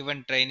have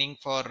given training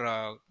for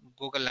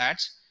Google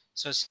Ads.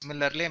 So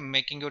similarly, I'm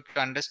making you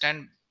to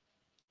understand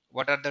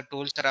what are the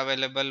tools that are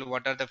available,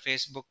 what are the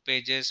Facebook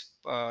pages,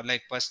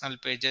 like personal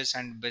pages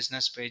and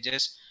business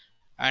pages,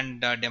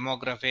 and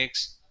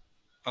demographics.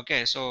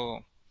 Okay, so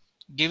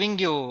giving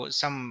you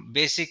some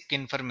basic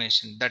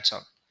information, that's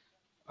all.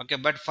 Okay,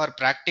 but for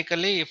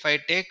practically if I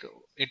take,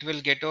 it will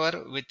get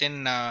over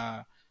within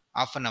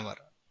half an hour.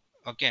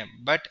 Okay,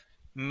 but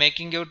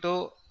making you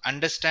to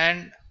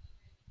understand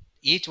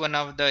each one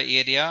of the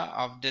area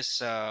of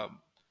this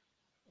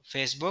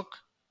Facebook,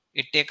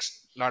 it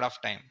takes a lot of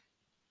time.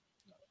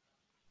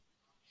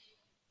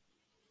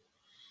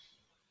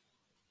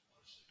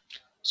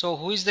 So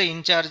who is the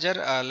in charger,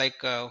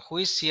 who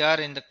is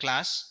CR in the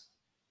class?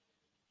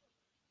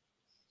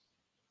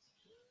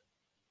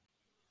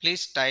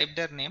 Please type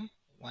their name.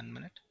 1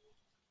 minute.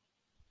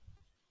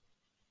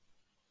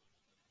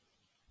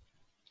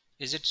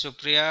 Is it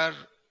Supriya?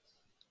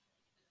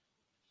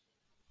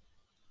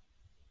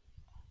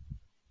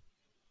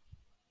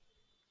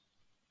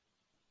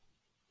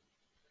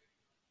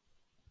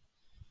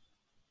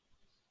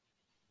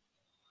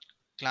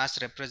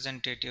 Class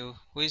representative,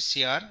 who is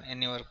CR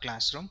in your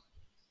classroom?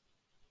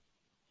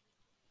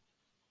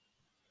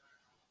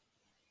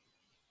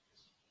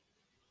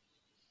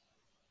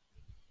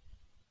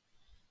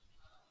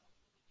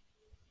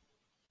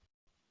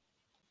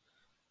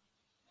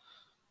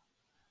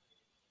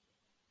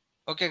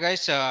 Okay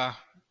guys,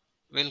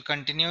 we'll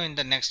continue in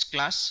the next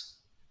class.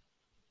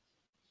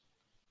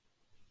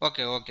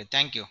 Okay, okay,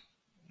 thank you.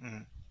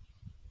 Mm.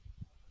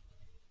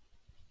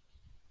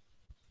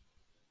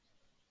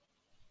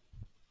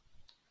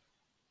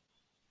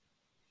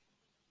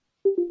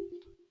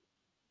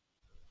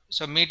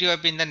 So meet you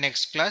up in the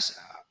next class.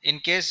 In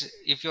case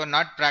if you're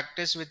not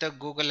practice with the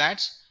Google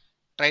Ads,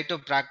 try to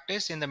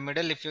practice in the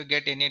middle. If you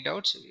get any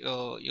doubts,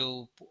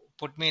 you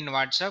put me in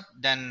WhatsApp,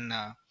 then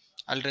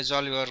I'll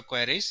resolve your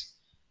queries.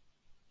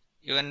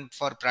 Even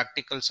for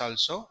practicals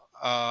also,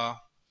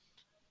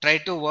 try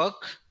to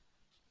work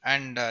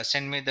and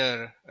send me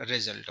the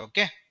result.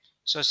 Okay,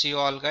 so see you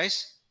all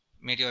guys,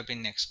 meet you up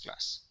in next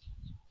class.